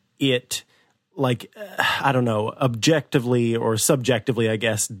where it, I don't know, objectively or subjectively, I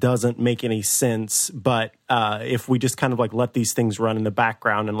guess, doesn't make any sense. But if we just kind of let these things run in the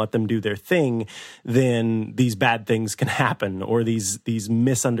background and let them do their thing, then these bad things can happen, or these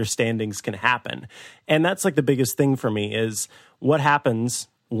misunderstandings can happen. And that's the biggest thing for me is what happens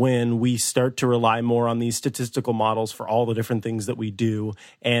when we start to rely more on these statistical models for all the different things that we do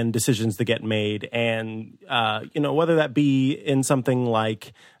and decisions that get made. And, whether that be in something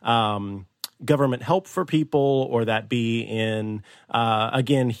like, government help for people, or that be in,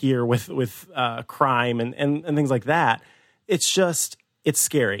 again, here with crime and things like that. It's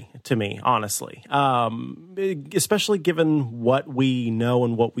scary to me, honestly, especially given what we know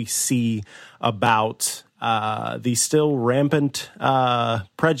and what we see about the still rampant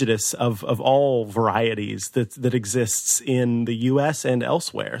prejudice of all varieties that exists in the U.S. and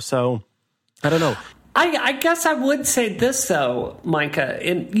elsewhere. So I don't know. I guess I would say this, though, Micah.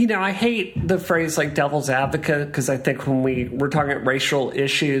 And, I hate the phrase devil's advocate, because I think when we're talking racial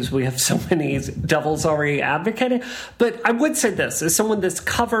issues, we have so many devils already advocating. But I would say this, as someone that's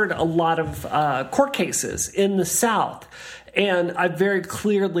covered a lot of court cases in the South, and I've very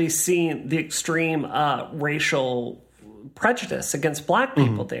clearly seen the extreme racial prejudice against black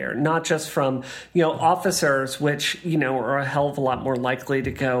people there, not just from, officers, which, are a hell of a lot more likely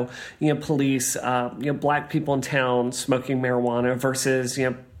to go, police, black people in town smoking marijuana versus,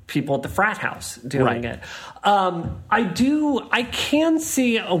 people at the frat house doing it. I can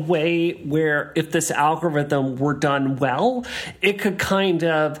see a way where if this algorithm were done well, it could kind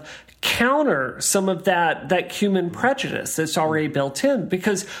of counter some of that human prejudice that's already built in,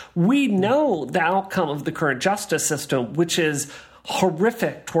 because we know the outcome of the current justice system, which is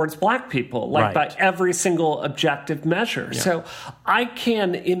horrific towards black people, by every single objective measure. Yeah. So I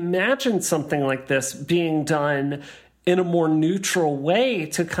can imagine something like this being done in a more neutral way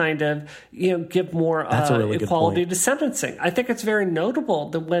to kind of, give more equality to sentencing. I think it's very notable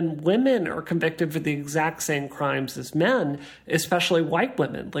that when women are convicted for the exact same crimes as men, especially white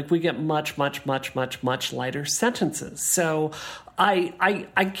women, we get much, much, much, much, much lighter sentences. So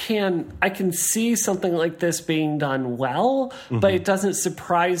I can see something like this being done well, but it doesn't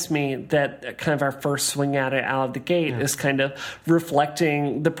surprise me that kind of our first swing at it out of the gate is kind of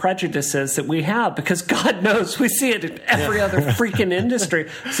reflecting the prejudices that we have, because God knows we see it in every other freaking industry.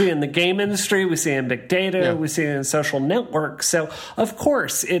 We see it in the game industry, we see it in big data, we see it in social networks. So of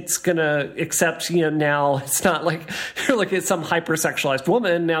course it's gonna accept, now it's not like you're looking at some hypersexualized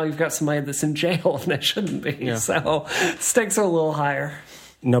woman, now you've got somebody that's in jail and they shouldn't be. Yeah. So stakes are a little higher.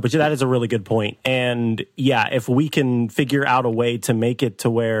 No, but that is a really good point. And yeah, if we can figure out a way to make it to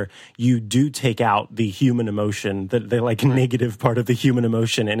where you do take out the human emotion, the negative part of the human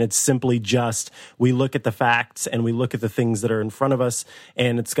emotion, and it's simply just we look at the facts and we look at the things that are in front of us,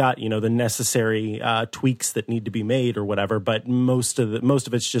 and it's got, the necessary tweaks that need to be made or whatever, but most of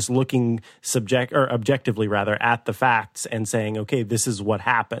it's just looking objectively rather at the facts and saying, okay, this is what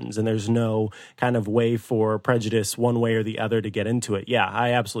happens, and there's no kind of way for prejudice one way or the other to get into it. Yeah,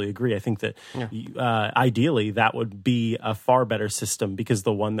 I absolutely agree. I think that ideally that would be a far better system, because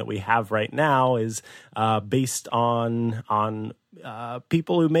the one that we have right now is based on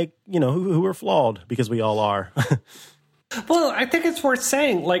people who make, who are flawed, because we all are. Well, I think it's worth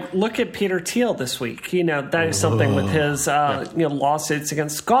saying, look at Peter Thiel this week. That is something with his, lawsuits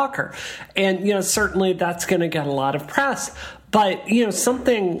against Gawker. And, certainly that's going to get a lot of press. But,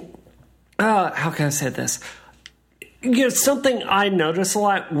 something, how can I say this? Something I notice a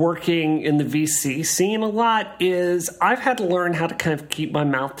lot working in the VC scene a lot is I've had to learn how to kind of keep my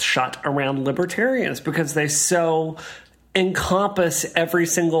mouth shut around libertarians, because they so encompass every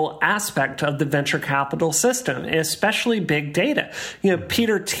single aspect of the venture capital system, especially big data.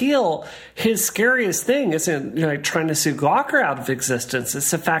 Peter Thiel, his scariest thing isn't trying to sue Gawker out of existence. It's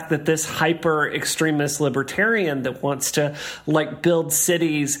the fact that this hyper extremist libertarian that wants to build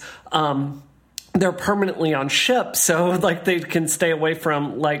cities, they're permanently on ships, so they can stay away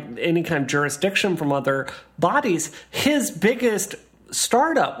from any kind of jurisdiction from other bodies. His biggest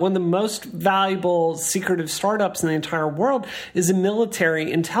startup, one of the most valuable secretive startups in the entire world, is a military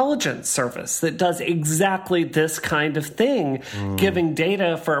intelligence service that does exactly this kind of thing, giving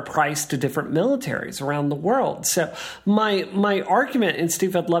data for a price to different militaries around the world. So my argument, and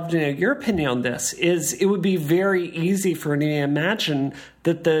Steve, I'd love to know your opinion on this, is it would be very easy for me to imagine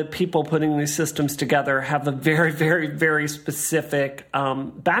that the people putting these systems together have a very, very, very specific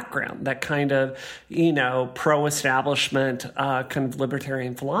background, that kind of, pro-establishment kind of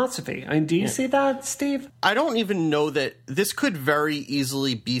libertarian philosophy. I mean, do you see that, Steve? I don't even know that this could very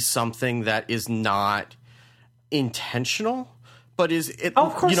easily be something that is not intentional, but is it? Oh,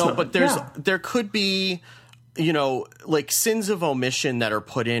 of course not. But there could be, like sins of omission that are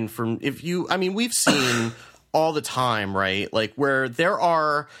put in from we've seen all the time, right? Like where there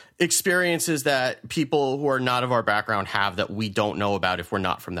are experiences that people who are not of our background have that we don't know about if we're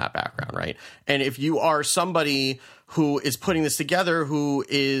not from that background, right? And if you are somebody who is putting this together, who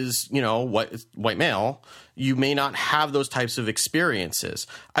is, white male, you may not have those types of experiences.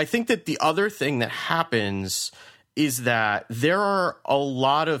 I think that the other thing that happens is that there are a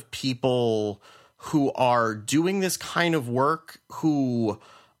lot of people who are doing this kind of work who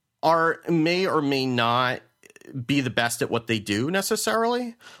may or may not be the best at what they do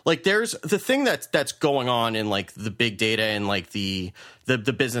necessarily. Like there's the thing that's going on in like the big data and like the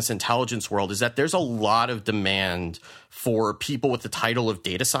business intelligence world is that there's a lot of demand for people with the title of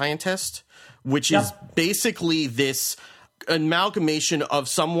data scientist, which is basically this amalgamation of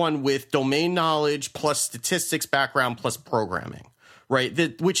someone with domain knowledge plus statistics background plus programming,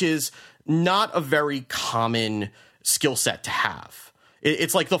 right? Which is not a very common skill set to have.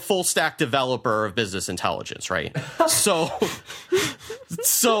 It's like the full stack developer of business intelligence, right? So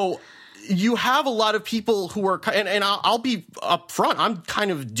you have a lot of people who are, and I'll be upfront, I'm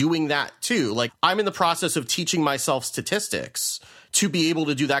kind of doing that too. Like I'm in the process of teaching myself statistics to be able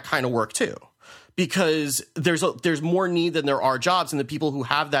to do that kind of work too. Because there's more need than there are jobs, and the people who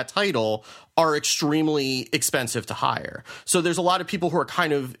have that title are extremely expensive to hire. So there's a lot of people who are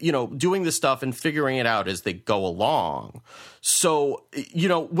kind of, doing this stuff and figuring it out as they go along. So,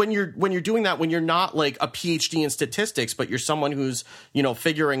 when you're doing that, when you're not like a PhD in statistics, but you're someone who's,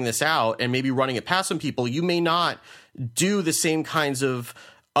 figuring this out and maybe running it past some people, you may not do the same kinds of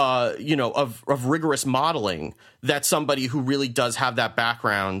of rigorous modeling that somebody who really does have that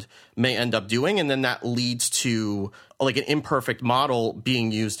background may end up doing. And then that leads to like an imperfect model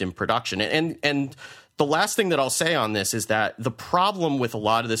being used in production. And the last thing that I'll say on this is that the problem with a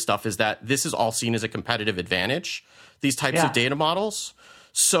lot of this stuff is that this is all seen as a competitive advantage, these types of data models.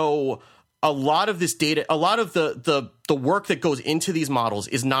 So a lot of this data, a lot of the work that goes into these models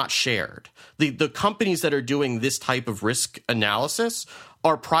is not shared. The companies that are doing this type of risk analysis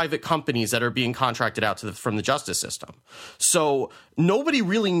are private companies that are being contracted out from the justice system. So nobody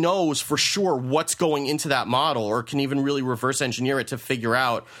really knows for sure what's going into that model or can even really reverse engineer it to figure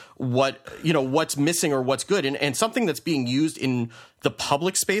out what's missing or what's good. And something that's being used in the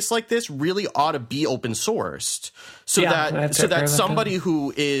public space like this really ought to be open sourced so that somebody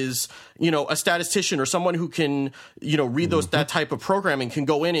who is, a statistician or someone who can, read that type of programming can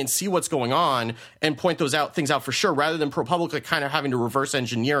go in and see what's going on and point things out for sure, rather than ProPublica kind of having to reverse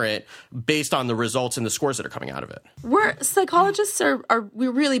engineer it based on the results and the scores that are coming out of it. Psychologists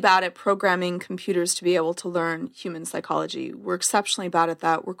we're really bad at programming computers to be able to learn human psychology. We're exceptionally bad at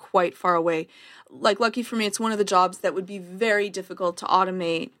that. We're quite far away. Like, lucky for me, it's one of the jobs that would be very difficult to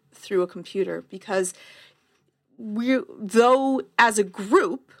automate through a computer, because though as a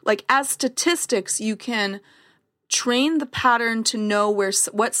group, like as statistics, you can train the pattern to know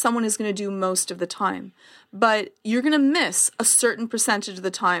what someone is going to do most of the time, but you're going to miss a certain percentage of the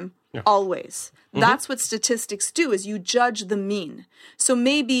time always. That's what statistics do, is you judge the mean. So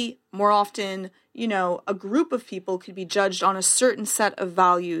maybe more often, a group of people could be judged on a certain set of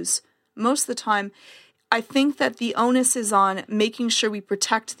values most of the time. I think that the onus is on making sure we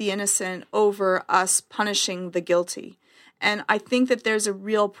protect the innocent over us punishing the guilty. And I think that there's a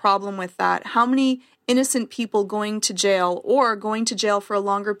real problem with that. How many innocent people going to jail or going to jail for a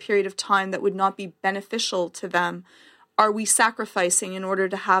longer period of time that would not be beneficial to them are we sacrificing in order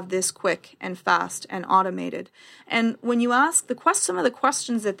to have this quick and fast and automated? And when you ask some of the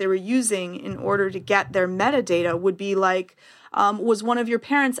questions that they were using in order to get their metadata would be like, was one of your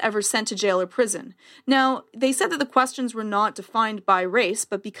parents ever sent to jail or prison? Now, they said that the questions were not defined by race,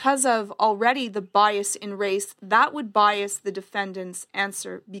 but because of already the bias in race, that would bias the defendant's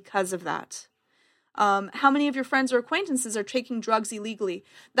answer because of that. How many of your friends or acquaintances are taking drugs illegally?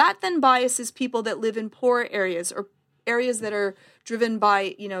 That then biases people that live in poor areas or areas that are driven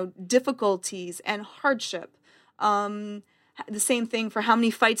by, difficulties and hardship. The same thing for how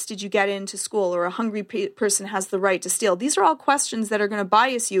many fights did you get into school, or a hungry person has the right to steal. These are all questions that are going to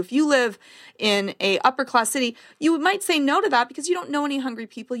bias you. If you live in a upper class city, you might say no to that because you don't know any hungry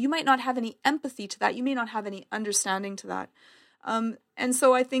people. You might not have any empathy to that. You may not have any understanding to that. And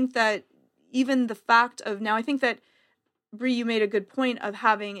so I think that even the fact of now, I think that Bree, you made a good point of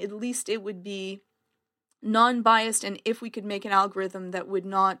having, at least it would be non-biased, and if we could make an algorithm that would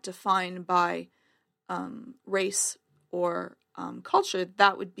not define by race or culture,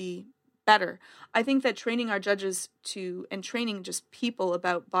 that would be better. I think that training our judges and training just people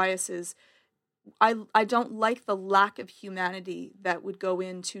about biases, I don't like the lack of humanity that would go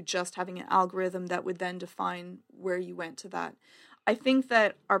into just having an algorithm that would then define where you went to that. I think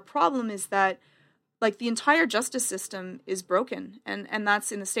that our problem is that, like, the entire justice system is broken, and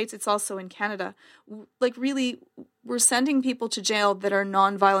that's in the States. It's also in Canada. Like, really, we're sending people to jail that are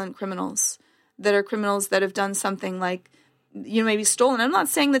nonviolent criminals, that are criminals that have done something like, maybe stolen. I'm not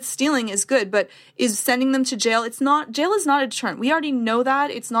saying that stealing is good, but is sending them to jail, jail is not a deterrent. We already know that.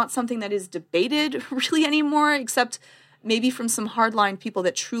 It's not something that is debated really anymore, except maybe from some hardline people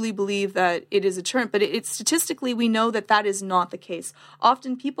that truly believe that it is a deterrent. But it's statistically, we know that is not the case.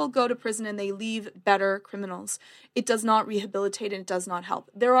 Often people go to prison and they leave better criminals. It does not rehabilitate and it does not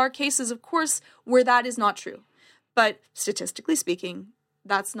help. There are cases, of course, where that is not true. But statistically speaking,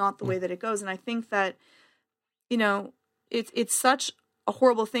 that's not the way that it goes. And I think that, it's such a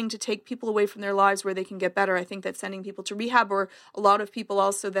horrible thing to take people away from their lives where they can get better. I think that sending people to rehab, or a lot of people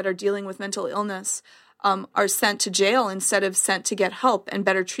also that are dealing with mental illness, are sent to jail instead of sent to get help and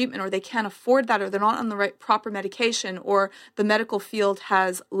better treatment, or they can't afford that, or they're not on the right proper medication, or the medical field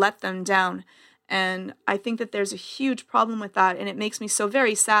has let them down. And I think that there's a huge problem with that, and it makes me so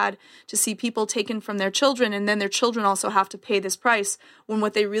very sad to see people taken from their children, and then their children also have to pay this price when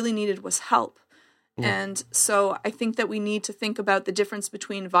what they really needed was help. And so I think that we need to think about the difference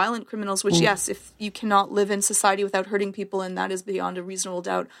between violent criminals, which, yes, if you cannot live in society without hurting people, and that is beyond a reasonable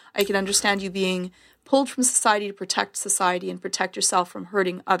doubt, I can understand you being pulled from society to protect society and protect yourself from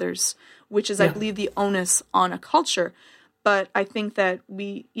hurting others, which is, I believe, the onus on a culture. But I think that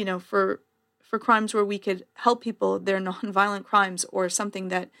we, for crimes where we could help people, they're nonviolent crimes, or something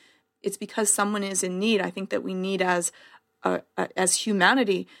that it's because someone is in need. I think that we need as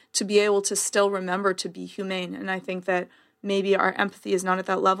humanity to be able to still remember to be humane. And I think that maybe our empathy is not at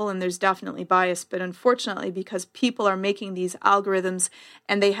that level, and there's definitely bias. But unfortunately, because people are making these algorithms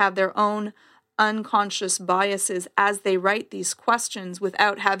and they have their own unconscious biases as they write these questions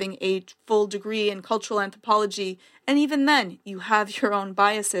without having a full degree in cultural anthropology, and even then you have your own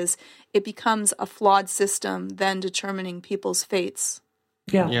biases, it becomes a flawed system then determining people's fates.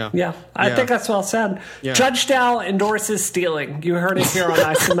 Yeah. I think that's well said. Yeah. Judge Dow endorses stealing. You heard it here on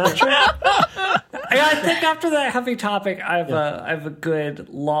Isometric. I think after that heavy topic, I have a good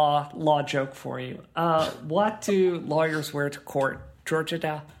law joke for you. What do lawyers wear to court, Georgia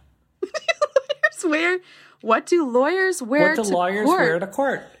Dow? What do lawyers wear to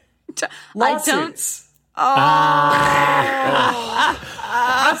court? Lawsuits. I'm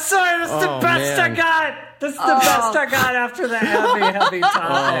sorry, this is the best I got. This is the best I got after the heavy topic.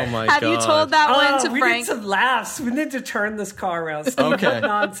 Oh my God. Have you told that one to we Frank? We need some laughs. We need to turn this car around. Okay. What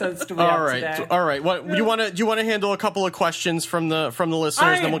nonsense do we have today? All right. What do you want to handle a couple of questions from the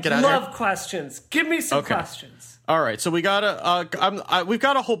listeners, and then we'll get out of here? I love questions. Give me some questions. All right. So we got we've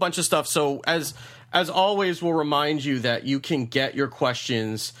got a whole bunch of stuff. So as always, we'll remind you that you can get your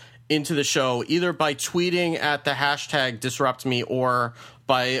questions into the show either by tweeting at the hashtag DisruptMe or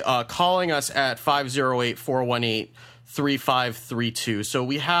by calling us at 508-418-3532. So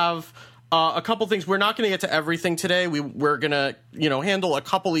we have a couple things. We're not going to get to everything today. We're going to handle a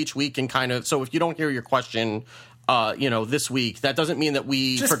couple each week, and kind of, so if you don't hear your question this week, that doesn't mean that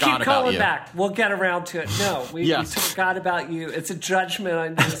we just forgot about you. Just keep calling back. We'll get around to it. No, we forgot about you. It's a judgment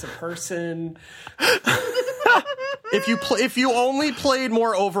on you as a person. If you only played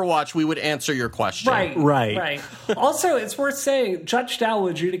more Overwatch, we would answer your question. Right. Also, it's worth saying, Judge Dow will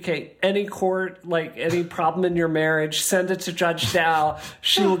adjudicate any court, like any problem in your marriage. Send it to Judge Dow.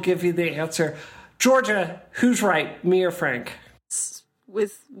 She will give you the answer. Georgia, who's right, me or Frank?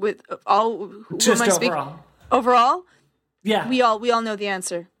 With all, who just am I overall. Overall? Yeah. We all know the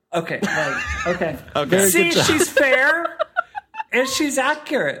answer. Okay. Right. Okay. See, she's fair. And she's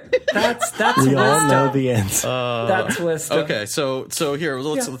accurate. That's we all know the answer. That's wisdom. Okay, so here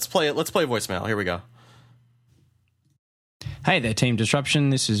let's play it. Let's play voicemail. Here we go. Hey there, Team Disruption.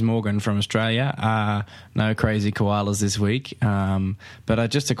 This is Morgan from Australia. No crazy koalas this week, but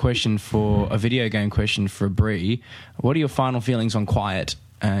just a video game question for Bree. What are your final feelings on Quiet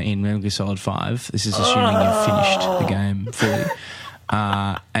in Metal Gear Solid 5? This is assuming you've finished the game fully.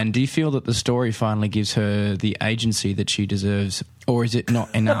 And do you feel that the story finally gives her the agency that she deserves, or is it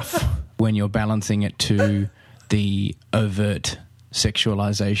not enough when you're balancing it to the overt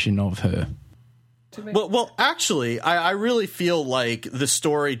sexualization of her? to me. Well, actually, I really feel like the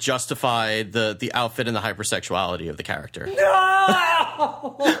story justified the outfit and the hypersexuality of the character.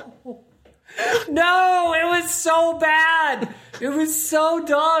 No! No, it was so bad. It was so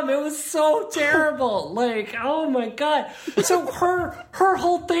dumb. It was so terrible. Like, oh my God. So her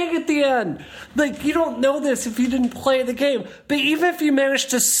whole thing at the end, like, you don't know this if you didn't play the game, but even if you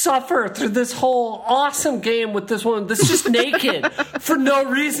managed to suffer through this whole awesome game with this woman that's just naked for no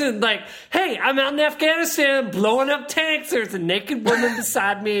reason, like, hey, I'm out in Afghanistan blowing up tanks. There's a naked woman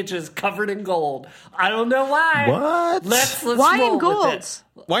beside me just covered in gold. I don't know why. What? Let's Why roll in gold? with it.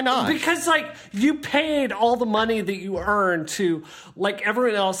 Why not? Because, like, you paid all the money that you earned to, like,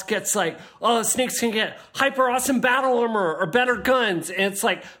 everyone else gets, like, oh, snakes can get hyper awesome battle armor or better guns. And it's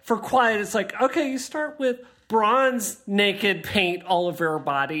like, for Quiet, it's like, okay, you start with bronze naked paint all over her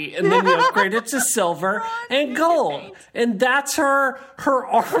body, and then you upgrade it to silver and gold. Paint. And that's her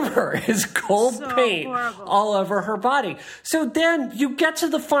armor is gold So paint horrible. all over her body. So then you get to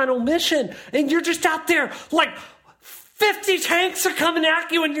the final mission, and you're just out there, like, 50 tanks are coming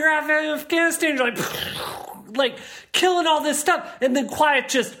at you and you're out in Afghanistan. You're like killing all this stuff. And then Quiet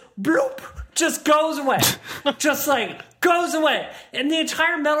just bloop, just goes away. Just like goes away. And the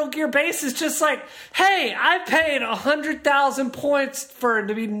entire Metal Gear base is just like, hey, I paid 100,000 points for her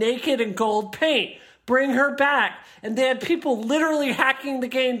to be naked in gold paint. Bring her back. And they had people literally hacking the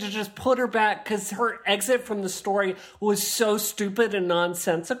game to just put her back because her exit from the story was so stupid and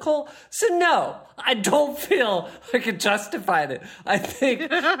nonsensical. So no, I don't feel like it justified it. I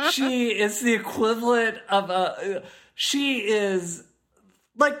think she is the equivalent of she is...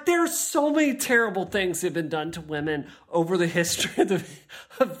 Like, there's so many terrible things that have been done to women over the history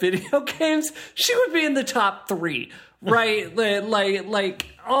of video games. She would be in the top 3, right?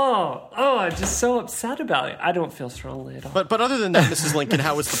 I'm just so upset about it. I don't feel strongly at all. But other than that, Mrs. Lincoln,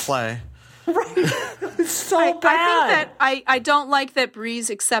 how was the play? Right? It's so I bad. think that I don't like that Bree's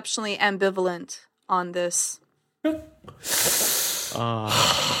exceptionally ambivalent on this.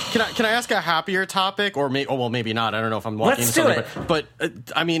 Can I ask a happier topic, or maybe not? I don't know if I'm walking Let's do something. it. But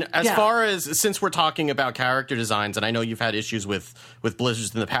I mean, as far as since we're talking about character designs, and I know you've had issues with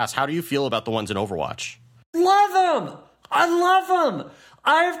Blizzards in the past, how do you feel about the ones in Overwatch? Love them. I love them.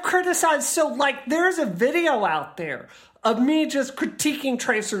 I've criticized. So, like, there's a video out there of me just critiquing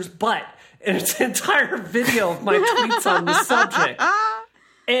Tracer's butt, and it's an entire video of my tweets on the subject.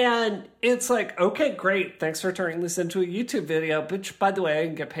 And it's like, okay, great. Thanks for turning this into a YouTube video, which, by the way, I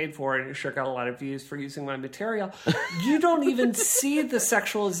didn't get paid for it. And it sure got a lot of views for using my material. You don't even see the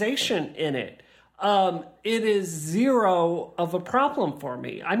sexualization in it. It is zero of a problem for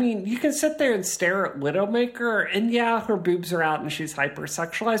me. I mean, you can sit there and stare at Widowmaker, and yeah, her boobs are out and she's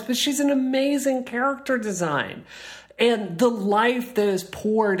hypersexualized, but she's an amazing character design. And the life that is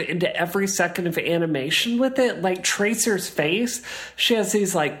poured into every second of animation with it, like Tracer's face, she has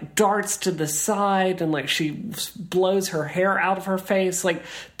these like darts to the side and like she blows her hair out of her face. Like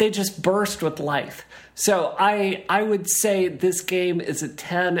they just burst with life. So I would say this game is a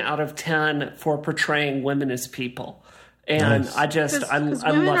 10 out of 10 for portraying women as people. And Nice. I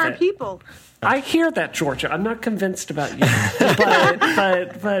Women love are it. people. I hear that, Georgia. I'm not convinced about you.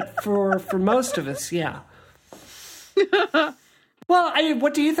 but for most of us, yeah. Well,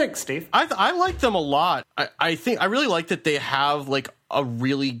 what do you think, Steve? I like them a lot. I think I really like that they have like a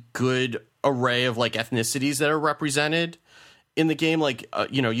really good array of like ethnicities that are represented in the game. Like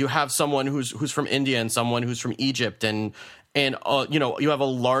you have someone who's from India and someone who's from Egypt, and you have a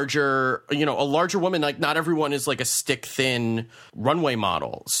larger woman. Like not everyone is like a stick thin runway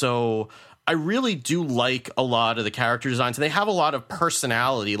model. So I really do like a lot of the character designs, and they have a lot of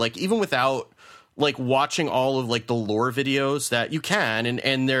personality. Like even without like watching all of like the lore videos that you can,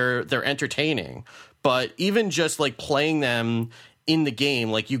 and they're entertaining, but even just like playing them in the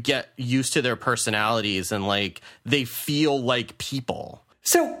game, like you get used to their personalities and like they feel like people.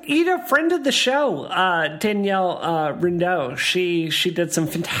 So, friend of the show, Danielle Rindeau, she did some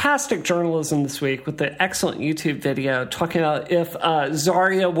fantastic journalism this week with the excellent YouTube video talking about if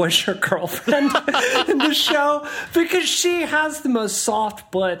Zarya was your girlfriend in the show, because she has the most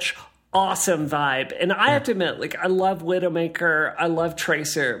soft, butch, awesome vibe. And I have to admit, like, I love Widowmaker, I love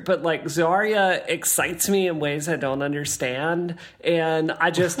Tracer, but like Zarya excites me in ways I don't understand. And I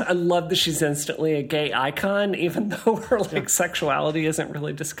love that she's instantly a gay icon, even though her like sexuality isn't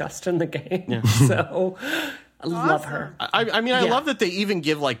really discussed in the game. Yeah. So I love her. I mean, I love that they even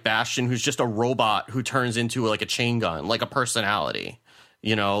give like Bastion, who's just a robot who turns into like a chain gun, like a personality.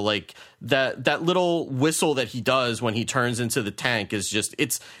 You know, like that little whistle that he does when he turns into the tank is just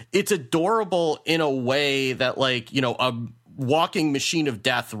it's adorable in a way that like, walking machine of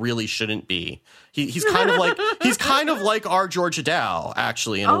death really shouldn't be. He's kind of like our Georgia Dow,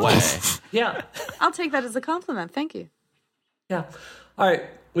 actually, in a way. Yeah. I'll take that as a compliment. Thank you. Yeah. All right.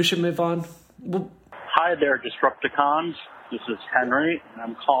 We should move on. Hi there, Disrupticons. This is Henry, and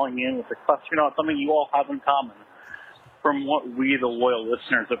I'm calling in with a question on something you all have in common. From what we, the loyal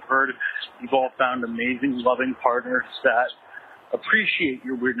listeners, have heard, you've all found amazing, loving partners that appreciate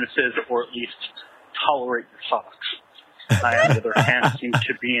your weirdnesses or at least tolerate your socks. I, on the other hand, seem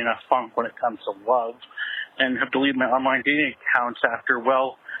to be in a funk when it comes to love and have deleted my online dating accounts after,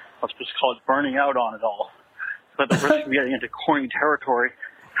 well, let's just call it burning out on it all. But the risk of getting into corny territory,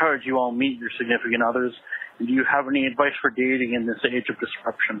 how did you all meet your significant others? And do you have any advice for dating in this age of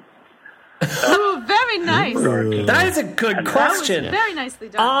disruption? Ooh, very nice. That is a good question. That was very nicely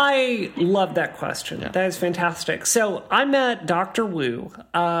done. I love that question. Yeah. That is fantastic. So I met Dr. Wu. So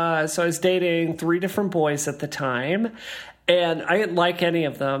I was dating 3 different boys at the time, and I didn't like any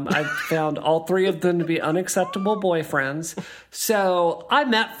of them. I found all 3 of them to be unacceptable boyfriends. So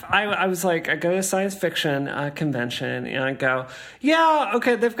I was like, I go to a science fiction convention, and I go, yeah,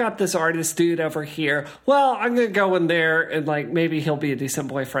 okay, they've got this artist dude over here. Well, I'm going to go in there, and like maybe he'll be a decent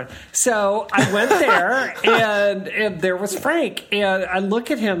boyfriend. So I went there, and there was Frank. And I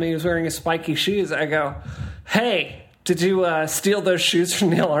look at him, and he was wearing his spiky shoes. I go, hey, did you steal those shoes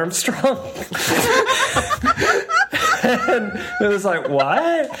from Neil Armstrong? And it was like,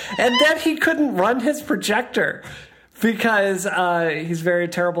 what? And then he couldn't run his projector because he's very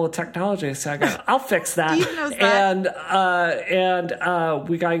terrible at technology. So I go, I'll fix that. Steve knows that. And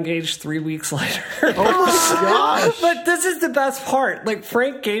we got engaged 3 weeks later. Oh my gosh. But this is the best part. Like,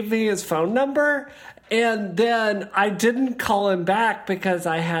 Frank gave me his phone number, and then I didn't call him back because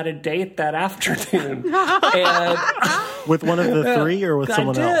I had a date that afternoon. And with one of the 3 or with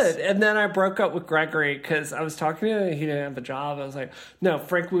someone else? I did. And then I broke up with Gregory because I was talking to him. He didn't have a job. I was like, no,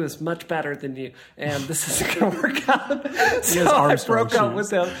 Frank Wu is much better than you. And this isn't going to work out. So I broke up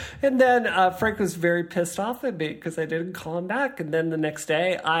with him. And then Frank was very pissed off at me because I didn't call him back. And then the next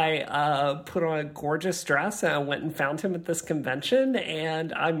day I put on a gorgeous dress and I went and found him at this convention.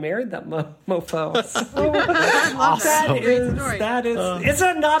 And I married that mofo. Awesome. That is, it's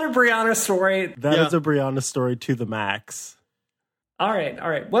not a Brianna story. That is a Brianna story to the max. All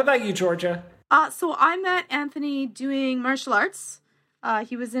right. What about you, Georgia? So I met Anthony doing martial arts.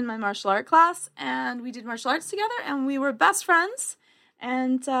 He was in my martial art class, and we did martial arts together, and we were best friends.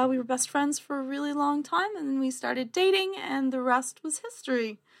 And we were best friends for a really long time, and then we started dating, and the rest was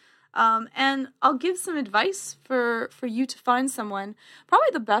history. And I'll give some advice for you to find someone. Probably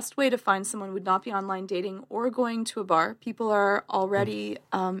the best way to find someone would not be online dating or going to a bar. People are already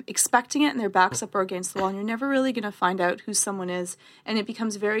expecting it, and their backs up or against the wall, and you're never really going to find out who someone is, and it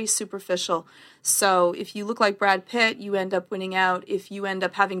becomes very superficial. So if you look like Brad Pitt, you end up winning out. If you end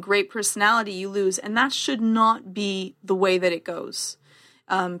up having great personality, you lose, and that should not be the way that it goes.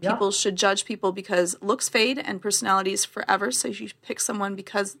 People should judge people because looks fade and personality is forever. So you should pick someone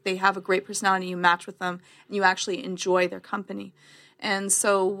because they have a great personality, you match with them, and you actually enjoy their company. And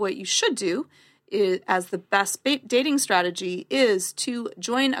so what you should do is, as the best dating strategy, is to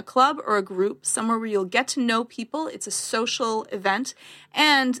join a club or a group somewhere where you'll get to know people. It's a social event.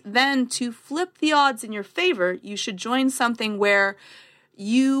 And then to flip the odds in your favor, you should join something where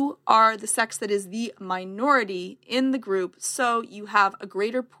you are the sex that is the minority in the group, so you have a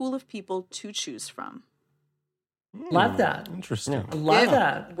greater pool of people to choose from. Love that. Interesting. Love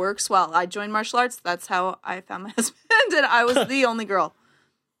that. Works well. I joined martial arts. That's how I found my husband, and I was the only girl.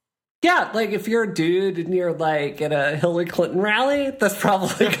 Yeah, like if you're a dude and you're like at a Hillary Clinton rally, that's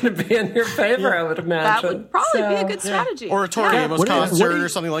probably going to be in your favor, I would imagine. That would probably be a good strategy. Or a Tori Amos concert or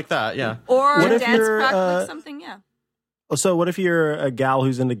something like that, Or a dance practice, something, So what if you're a gal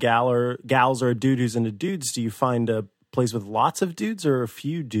who's into gals or a dude who's into dudes? Do you find a place with lots of dudes or a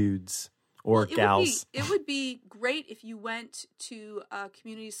few dudes or gals? It would be great if you went to a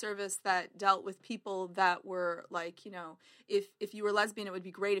community service that dealt with people that were like, if you were lesbian, it would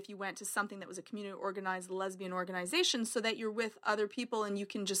be great if you went to something that was a community organized lesbian organization so that you're with other people and you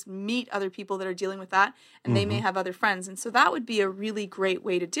can just meet other people that are dealing with that, and they may have other friends. And so that would be a really great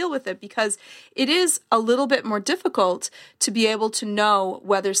way to deal with it, because it is a little bit more difficult to be able to know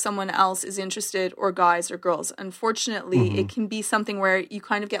whether someone else is interested, or guys or girls. Unfortunately, it can be something where you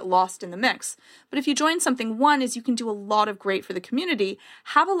kind of get lost in the mix. mix. But if you join something, one is you can do a lot of great for the community,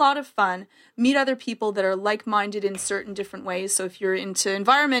 have a lot of fun, meet other people that are like-minded in certain different ways. So if you're into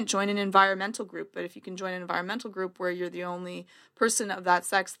environment, join an environmental group. But if you can join an environmental group where you're the only person of that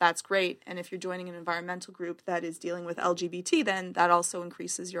sex, that's great. And if you're joining an environmental group that is dealing with LGBT, then that also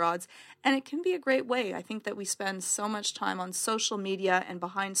increases your odds. And it can be a great way. I think that we spend so much time on social media and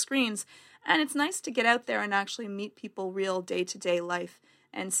behind screens, and it's nice to get out there and actually meet people real day-to-day life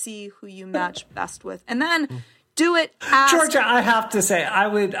and see who you match best with. And then do it. Georgia, I have to say, I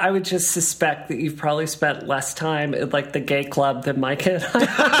would just suspect that you've probably spent less time at like the gay club than Mike and I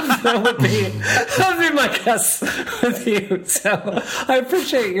have. That would be my guess with you. So I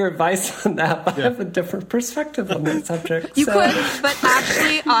appreciate your advice on that, but I have a different perspective on that subject. You could, but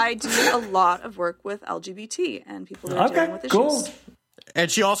actually I do a lot of work with LGBT and people that are dealing with issues. Cool. And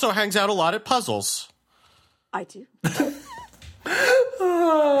she also hangs out a lot at puzzles. I do.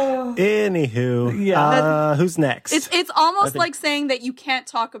 Anywho, who's next? It's almost like saying that you can't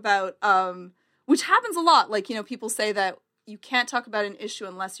talk about, which happens a lot. Like, people say that you can't talk about an issue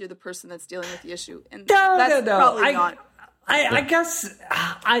unless you're the person that's dealing with the issue. And that's probably not. I guess,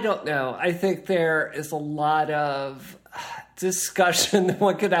 I don't know. I think there is a lot of discussion that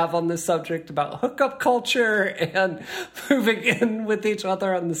one could have on this subject about hookup culture and moving in with each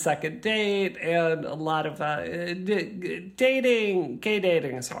other on the second date, and a lot of dating. Gay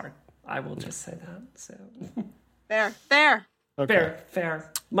dating is hard. I will just say that. So Fair. Okay.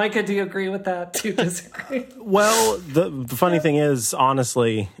 Fair. Micah, do you agree with that? Do you disagree? Well, the funny thing is,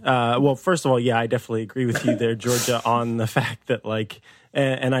 honestly, first of all, yeah, I definitely agree with you there, Georgia, on the fact that, like,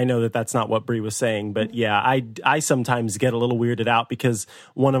 and I know that that's not what Bree was saying, but yeah, I sometimes get a little weirded out because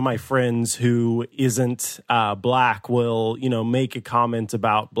one of my friends who isn't black will, make a comment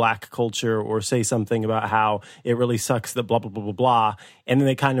about black culture or say something about how it really sucks that blah, blah, blah, blah, blah. And then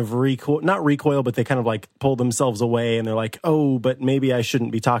they kind of not recoil, but they kind of like pull themselves away and they're like, oh, but maybe I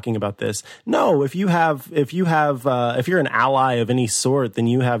shouldn't be talking about this. No, if you're an ally of any sort, then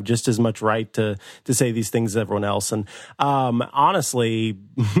you have just as much right to say these things as everyone else. And honestly,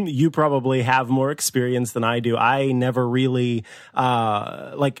 you probably have more experience than I do. I never really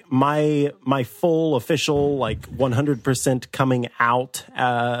like my full official 100% coming out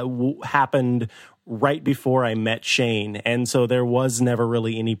happened right before I met Shane. And so there was never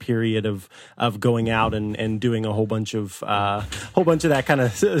really any period of going out and doing a whole bunch of that kind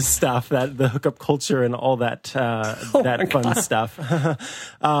of stuff, that the hookup culture and all that fun stuff.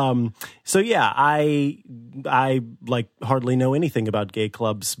 So yeah, I hardly know anything about gay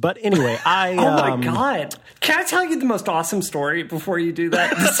clubs, but anyway, oh my God. Can I tell you the most awesome story before you do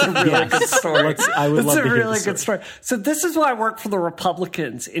that? This is a really good story. I would love to hear really good story. So this is why I work for the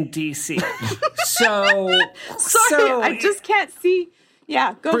Republicans in DC. Sorry, I just can't see.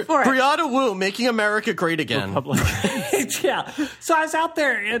 Yeah, go for it. Brianna Wu, making America great again. Yeah. So I was out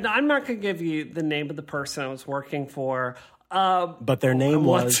there, and I'm not going to give you the name of the person I was working for. But their name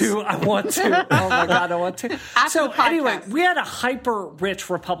was... I want to. Oh, my God, I want to. So anyway, we had a hyper-rich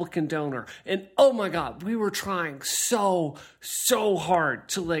Republican donor. And, oh, my God, we were trying so hard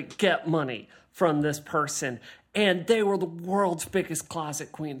to, get money from this person. And they were the world's biggest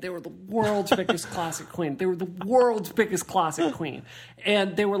closet queen. They were the world's biggest closet queen.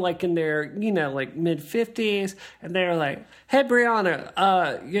 And they were in their, mid-50s. And they were like, hey,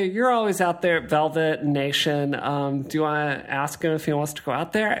 Brianna, you're always out there at Velvet Nation. Do you want to ask him if he wants to go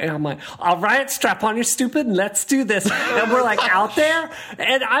out there? And I'm like, all right, strap on your stupid and let's do this. And we're out there.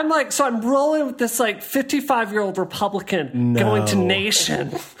 And I'm so I'm rolling with this 55-year-old Republican going to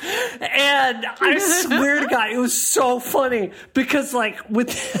Nation. And I swear to God, it was so funny because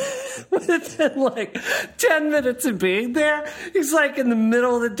within 10 minutes of being there, he's in the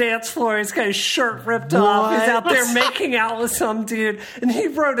middle of the dance floor. He's got his shirt ripped off. He's out there making out with some dude, and he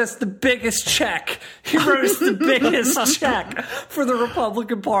wrote us the biggest check. He wrote us the biggest check for the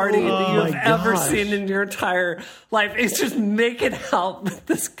Republican Party that you have ever seen in your entire life. He's just making out with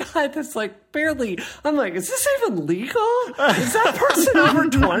this guy that's barely. I'm is this even legal? Is that person over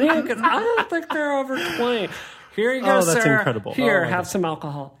 20? Because I don't think they're over 20. Here you go, sir. That's incredible. Here, have some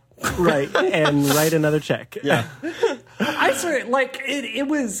alcohol. Right, and write another check. Yeah. I swear, it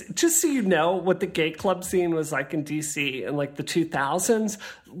was, just so you know what the gay club scene was like in DC in the 2000s,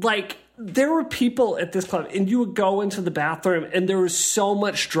 there were people at this club, and you would go into the bathroom, and there was so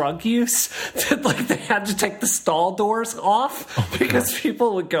much drug use that like they had to take the stall doors off because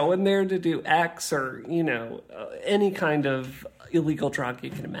people would go in there to do X or any kind of illegal drug you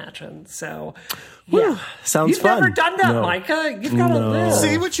can imagine. So, yeah, sounds You've fun. never done that, No. Micah. You've got to live.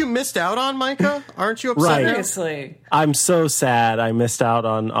 See what you missed out on, Micah? Aren't you upset? Right. now? Seriously. I'm so sad I missed out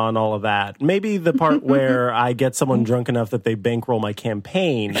on all of that. Maybe the part where I get someone drunk enough that they bankroll my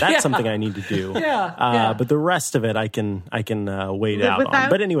campaign. That's something I need to do. Yeah. But the rest of it, I can wait Live out without? on.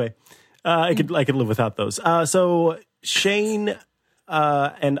 But anyway, I could live without those. So Shane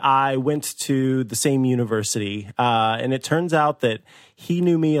and I went to the same university, and it turns out that he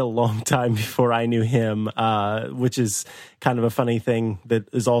knew me a long time before I knew him, which is kind of a funny thing that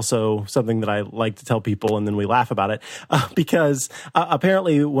is also something that I like to tell people, and then we laugh about it, because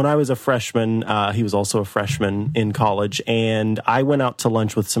apparently when I was a freshman, he was also a freshman in college, and I went out to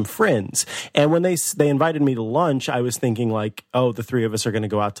lunch with some friends. And when they invited me to lunch, I was thinking like, oh, the three of us are going to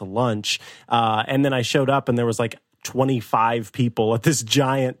go out to lunch. And then I showed up, and there was like 25 people at this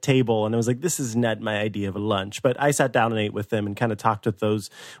giant table, and I was like, this is not my idea of a lunch. But I sat down and ate with them and kind of talked with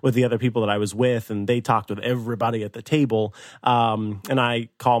the other people that I was with, and they talked with everybody at the table. And I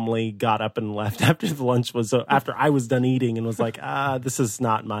calmly got up and left after the lunch after I was done eating, and was like, this is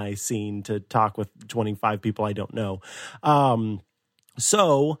not my scene to talk with 25 people I don't know.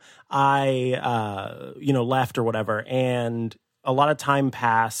 So I, left or whatever, and a lot of time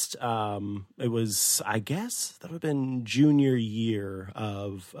passed. It was, I guess, that would have been junior year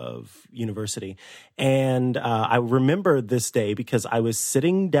of university. And I remember this day because I was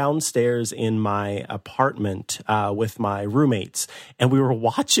sitting downstairs in my apartment with my roommates, and we were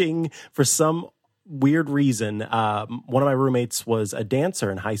watching, for some weird reason, one of my roommates was a dancer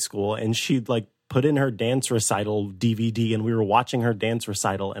in high school, and she'd like put in her dance recital DVD, and we were watching her dance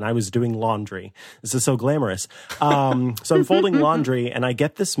recital, and I was doing laundry. This is so glamorous. So I'm folding laundry, and I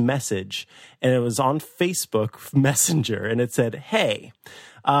get this message, and it was on Facebook Messenger, and it said, "Hey."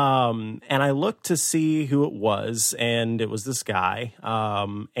 And I looked to see who it was, and it was this guy.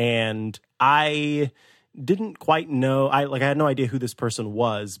 And I didn't quite know. I had no idea who this person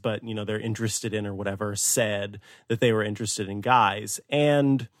was, but they're interested in or whatever, said that they were interested in guys.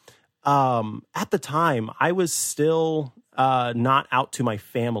 And at the time, I was still not out to my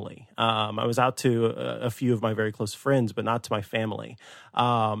family. I was out to a few of my very close friends, but not to my family.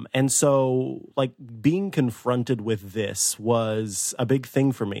 And so, like, being confronted with this was a big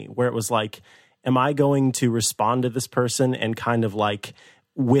thing for me, where it was like, am I going to respond to this person and kind of like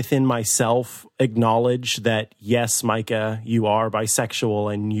within myself acknowledge that, yes, Micah, you are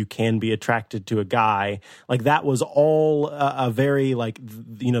bisexual and you can be attracted to a guy? Like, that was all a very, like,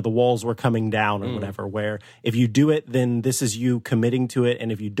 the walls were coming down or whatever, where if you do it, then this is you committing to it.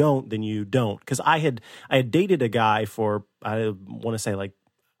 And if you don't, then you don't. Because I had dated a guy for, I want to say, like,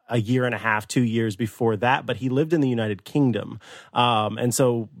 a year and a half, 2 years before that, but he lived in the United Kingdom. And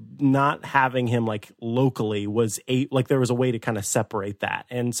so not having him like locally was there was a way to kind of separate that.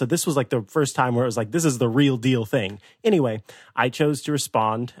 And so this was like the first time where it was like, this is the real deal thing. Anyway, I chose to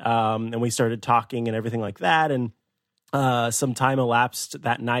respond, and we started talking and everything like that. And some time elapsed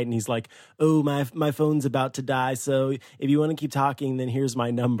that night, and he's like, oh, my phone's about to die, so if you want to keep talking, then here's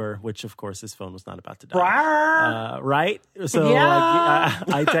my number, which of course his phone was not about to die. Right? So Yeah.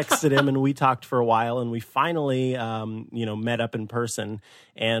 I texted him, and we talked for a while, and we finally met up in person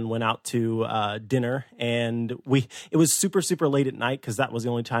and went out to dinner. And it was super, super late at night because that was the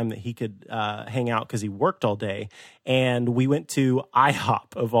only time that he could hang out because he worked all day. And we went to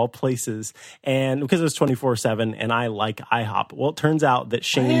IHOP, of all places, and because it was 24/7, and I like IHOP. Well, it turns out that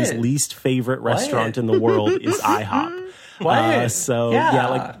Shane's least favorite restaurant in the world is IHOP. Like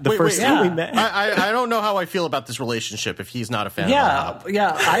the first time we met. I don't know how I feel about this relationship if he's not a fan of IHOP.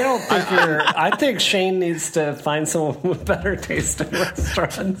 Yeah, I don't think I think Shane needs to find someone with better taste in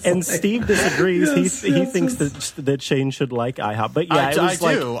restaurants. And Steve disagrees. He thinks that Shane should like IHOP. But yeah, I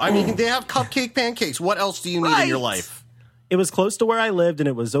do. I mean, they have cupcake pancakes. What else do you need in your life? It was close to where I lived, and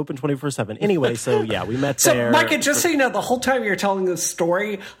it was open 24/7. Anyway, so yeah, we met there. So, Micah, just so you know, the whole time you're telling this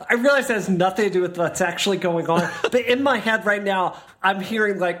story, I realize it has nothing to do with what's actually going on. But in my head right now, I'm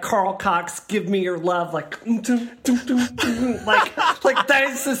hearing like Carl Cox, "Give Me Your Love," like like that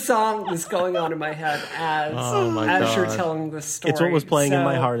is the song that's going on in my head as you're telling this story. It's what was playing in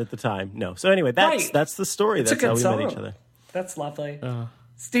my heart at the time. No, so anyway, that's the story. That's how we met each other. That's lovely.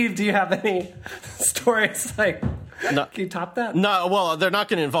 Steve, do you have any stories like? No, can you top that? No, well, they're not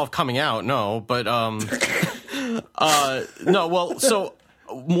going to involve coming out, no. But no, well, so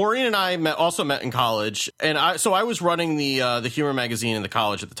Maureen and I also met in college, and I was running the humor magazine in the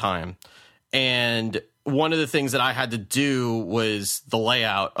college at the time, and one of the things that I had to do was the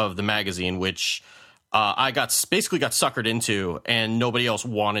layout of the magazine, which I basically got suckered into, and nobody else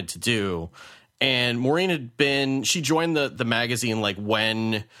wanted to do. And Maureen she joined the magazine like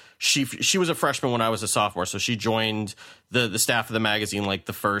when she was a freshman when I was a sophomore, so she joined the staff of the magazine like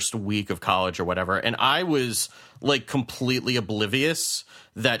the first week of college or whatever. And I was like completely oblivious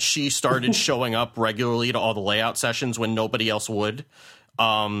that she started showing up regularly to all the layout sessions when nobody else would.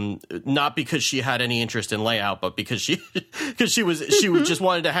 Not because she had any interest in layout, but because she just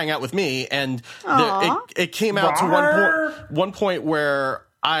wanted to hang out with me. And it came out to one point where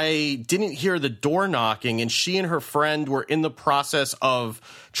I didn't hear the door knocking, and she and her friend were in the process of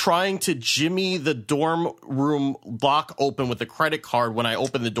trying to jimmy the dorm room lock open with a credit card when I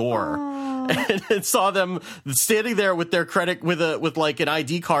opened the door. And saw them standing there with their with like an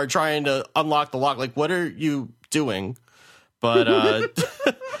ID card trying to unlock the lock. Like, what are you doing? But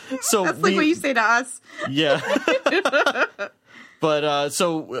so that's like what you say to us. Yeah. But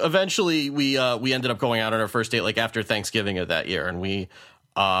so eventually we ended up going out on our first date like after Thanksgiving of that year, and we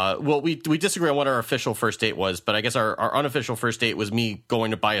disagree on what our official first date was, but I guess our unofficial first date was me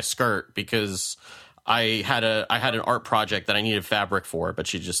going to buy a skirt because I had an art project that I needed fabric for, but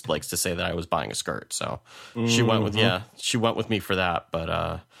she just likes to say that I was buying a skirt, so she went with me for that.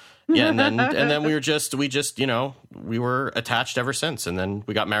 But yeah, and then we were attached ever since, and then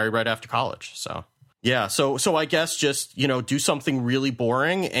we got married right after college. So yeah, so I guess just do something really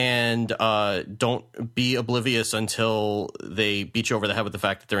boring and don't be oblivious until they beat you over the head with the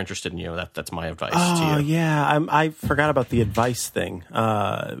fact that they're interested in you. That's my advice to you. Oh yeah, I forgot about the advice thing.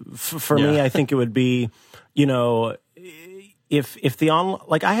 For me, I think it would be, if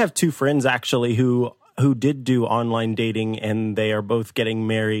I have two friends actually who did do online dating, and they are both getting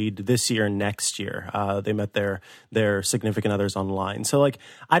married this year and next year. They met their significant others online. So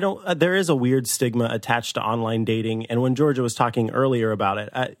there is a weird stigma attached to online dating. And when Georgia was talking earlier about it,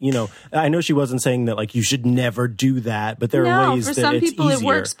 I know she wasn't saying that like you should never do that, but there are ways that it's easier. For some people it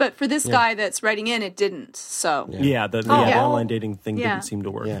works, but for this guy that's writing in, it didn't. So the online dating thing didn't seem to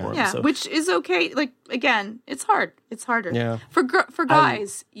work for him. Yeah, so. Which is okay. Like again, it's hard. It's harder. Yeah. For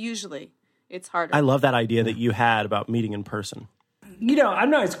guys usually. It's harder. I love that idea that you had about meeting in person. I'm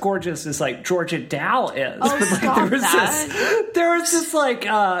not as gorgeous as like Georgia Dow is. Oh, but stop there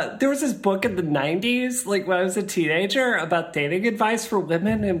was this book in the 90s, like when I was a teenager, about dating advice for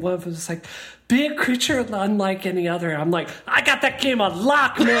women, and one of them was like, be a creature unlike any other. I'm like, I got that game on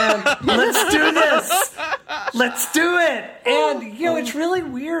lock, man. Let's do this. Let's do it. And, it's really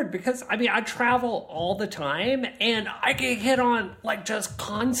weird because, I travel all the time and I get hit on, like, just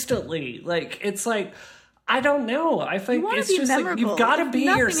constantly. Like, it's like, I don't know. I think it's just memorable. Like, you've got to be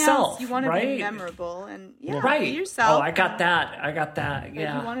yourself. You want to be memorable and, be Oh, yourself. I got that.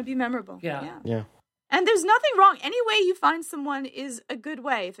 Yeah. You want to be memorable. Yeah. And there's nothing wrong. Any way you find someone is a good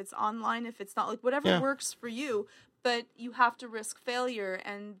way. If it's online, if it's not, like whatever works for you. But you have to risk failure,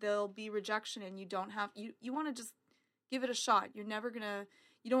 and there'll be rejection, and you don't have you want to just give it a shot. You're never gonna.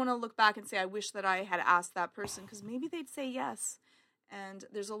 You don't want to look back and say, "I wish that I had asked that person," because maybe they'd say yes. And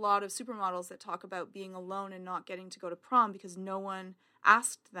there's a lot of supermodels that talk about being alone and not getting to go to prom because no one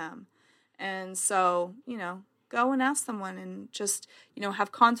asked them. And so go and ask someone, and just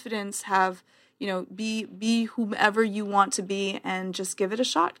have confidence. Have be whomever you want to be, and just give it a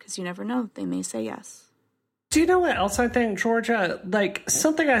shot because you never know. They may say yes. Do you know what else I think, Georgia? Like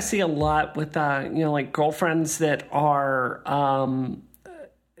something I see a lot with, like girlfriends that are,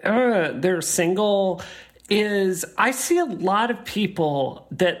 they're single, is I see a lot of people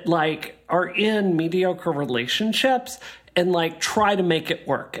that like are in mediocre relationships and like try to make it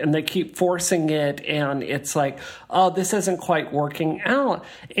work, and they keep forcing it, and it's like, oh, this isn't quite working out.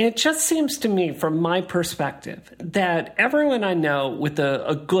 It just seems to me, from my perspective, that everyone I know with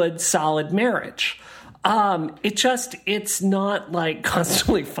a good, solid marriage, it's not like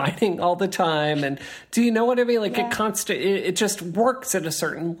constantly fighting all the time. And do you know what I mean? Like it just works at a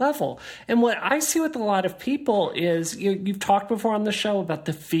certain level. And what I see with a lot of people is you've talked before on the show about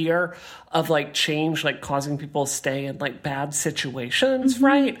the fear of like change, like causing people to stay in like bad situations. Mm-hmm.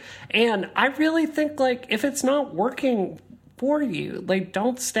 Right. And I really think like if it's not working for you, like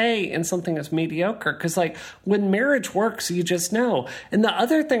don't stay in something that's mediocre. 'Cause like when marriage works, you just know. And the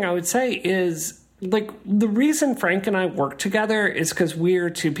other thing I would say is, like, the reason Frank and I work together is because we're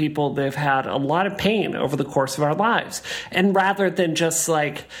two people that have had a lot of pain over the course of our lives. And rather than just,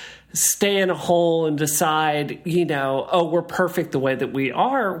 like, stay in a hole and decide, oh, we're perfect the way that we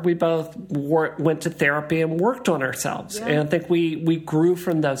are. We both went to therapy and worked on ourselves. Yeah. And I think we grew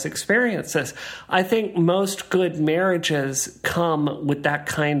from those experiences. I think most good marriages come with that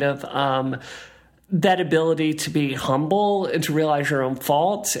kind of that ability to be humble and to realize your own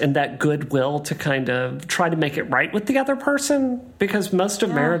faults and that goodwill to kind of try to make it right with the other person, because most of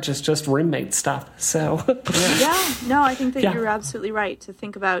marriage is just roommate stuff. So I think that you're absolutely right to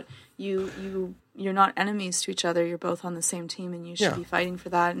think about you're not enemies to each other. You're both on the same team, and you should be fighting for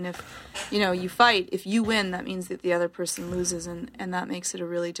that. And if you fight, if you win, that means that the other person loses, and that makes it a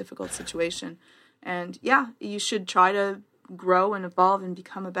really difficult situation. And you should try to grow and evolve and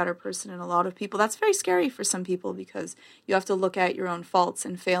become a better person. And a lot of people, that's very scary for some people, because you have to look at your own faults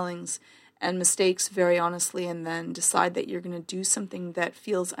and failings and mistakes very honestly, and then decide that you're going to do something that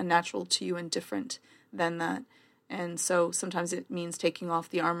feels unnatural to you and different than that. And so sometimes it means taking off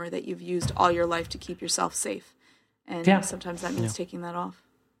the armor that you've used all your life to keep yourself safe. And sometimes that means taking that off.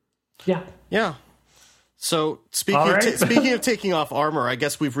 Yeah. So speaking of taking off armor, I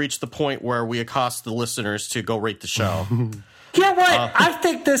guess we've reached the point where we accost the listeners to go rate the show. You know what? I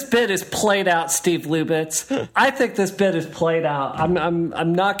think this bit is played out, Steve Lubitz. I think this bit is played out.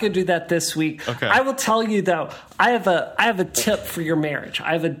 I'm not going to do that this week. Okay. I will tell you though. I have a tip for your marriage.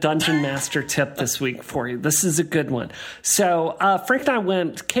 I have a Dungeon Master tip this week for you. This is a good one. So Frank and I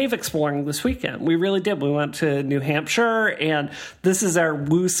went cave exploring this weekend. We really did. We went to New Hampshire, and this is our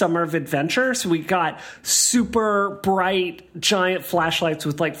Woo Summer of Adventure. So we got super bright, giant flashlights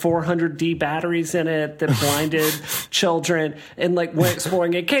with like 400D batteries in it that blinded children, and like went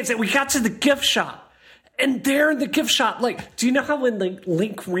exploring in caves. And we got to the gift shop. And there in the gift shop, like, do you know how when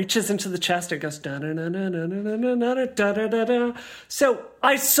Link reaches into the chest, it goes da da da da da da da da da da? So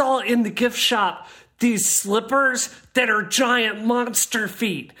I saw in the gift shop these slippers that are giant monster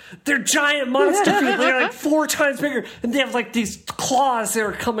feet. They're giant monster feet. They're like 4 times bigger, and they have like these claws that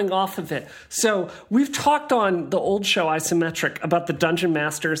are coming off of it. So we've talked on the old show Isometric about the Dungeon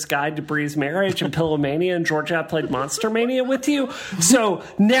Master's Guide to Bree's Marriage and Pillowmania, and Georgia, I played Monster Mania with you. So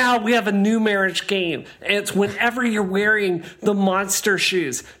now we have a new marriage game. It's whenever you're wearing the monster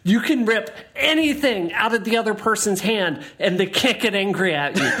shoes, you can rip anything out of the other person's hand, and they can't get angry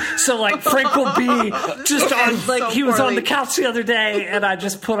at you. So like Frank will be just on, like, he was on the couch the other day, and I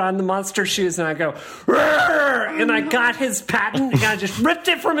just put on the monster shoes, and I go, "Rrr!" and I got his patent, and I just ripped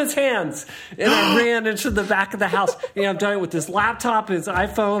it from his hands, and I ran into the back of the house. And I'm done with his laptop, his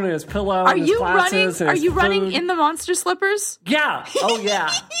iPhone, and his pillow, and his glasses. Are you running in the monster slippers? Yeah. Oh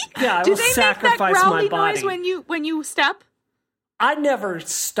yeah. Yeah. I Do will they sacrifice make that growly my body noise when you step? I never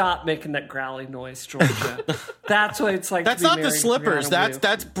stop making that growly noise, Georgia. That's what it's like. That's to be not the married to slippers. Brianna Wu.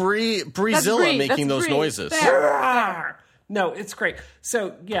 That's Breezilla making those noises. No, it's great.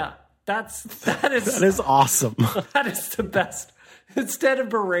 So yeah, that is awesome. That is the best. Instead of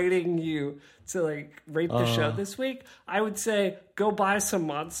berating you to like rate the show this week, I would say go buy some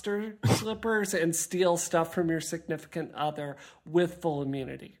monster slippers and steal stuff from your significant other with full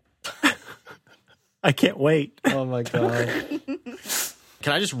immunity. I can't wait. Oh my God.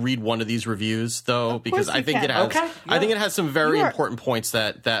 Can I just read one of these reviews though? Because I think it has I think it has some very important points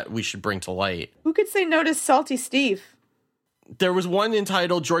that we should bring to light. Who could say no to Salty Steve? There was one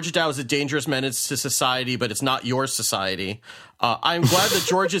entitled, Georgia Dow is a dangerous menace to society, but it's not your society. I'm glad that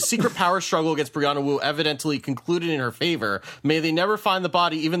Georgia's secret power struggle against Brianna Wu evidently concluded in her favor. May they never find the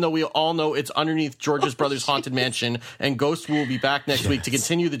body, even though we all know it's underneath Georgia's brother's haunted mansion, and Ghost Wu will be back next week to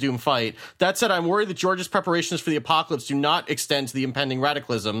continue the doom fight. That said, I'm worried that Georgia's preparations for the apocalypse do not extend to the impending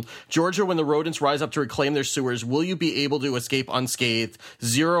radicalism. Georgia, when the rodents rise up to reclaim their sewers, will you be able to escape unscathed?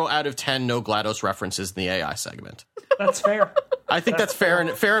 0 out of 10 no GLaDOS references in the AI segment. That's fair. I think that's fair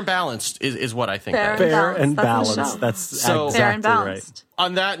and balanced is what I think. Fair and balanced. That's so exactly fair and balanced. Right.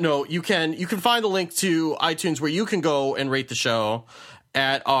 On that note, you can find the link to iTunes where you can go and rate the show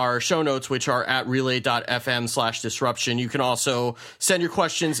at our show notes, which are at relay.fm/disruption. You can also send your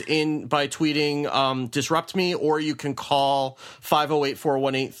questions in by tweeting Disrupt Me, or you can call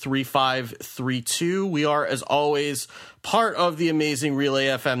 508-418-3532. We are, as always, part of the amazing Relay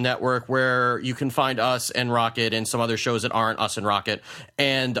FM network, where you can find us and Rocket and some other shows that aren't us and Rocket.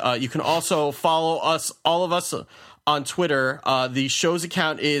 And you can also follow us, all of us, on Twitter. The show's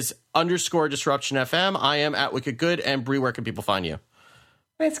account is _DisruptionFM. I am at Wicked Good. And Bree, where can people find you?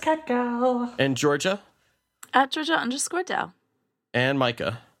 It's Cat Gal. And Georgia? At Georgia_Dow. And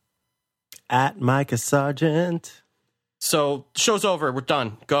Micah? At Micah Sargent. So, show's over. We're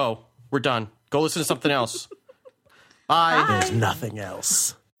done. Go. We're done. Go listen to something else. Bye. There's nothing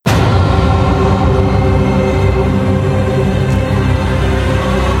else.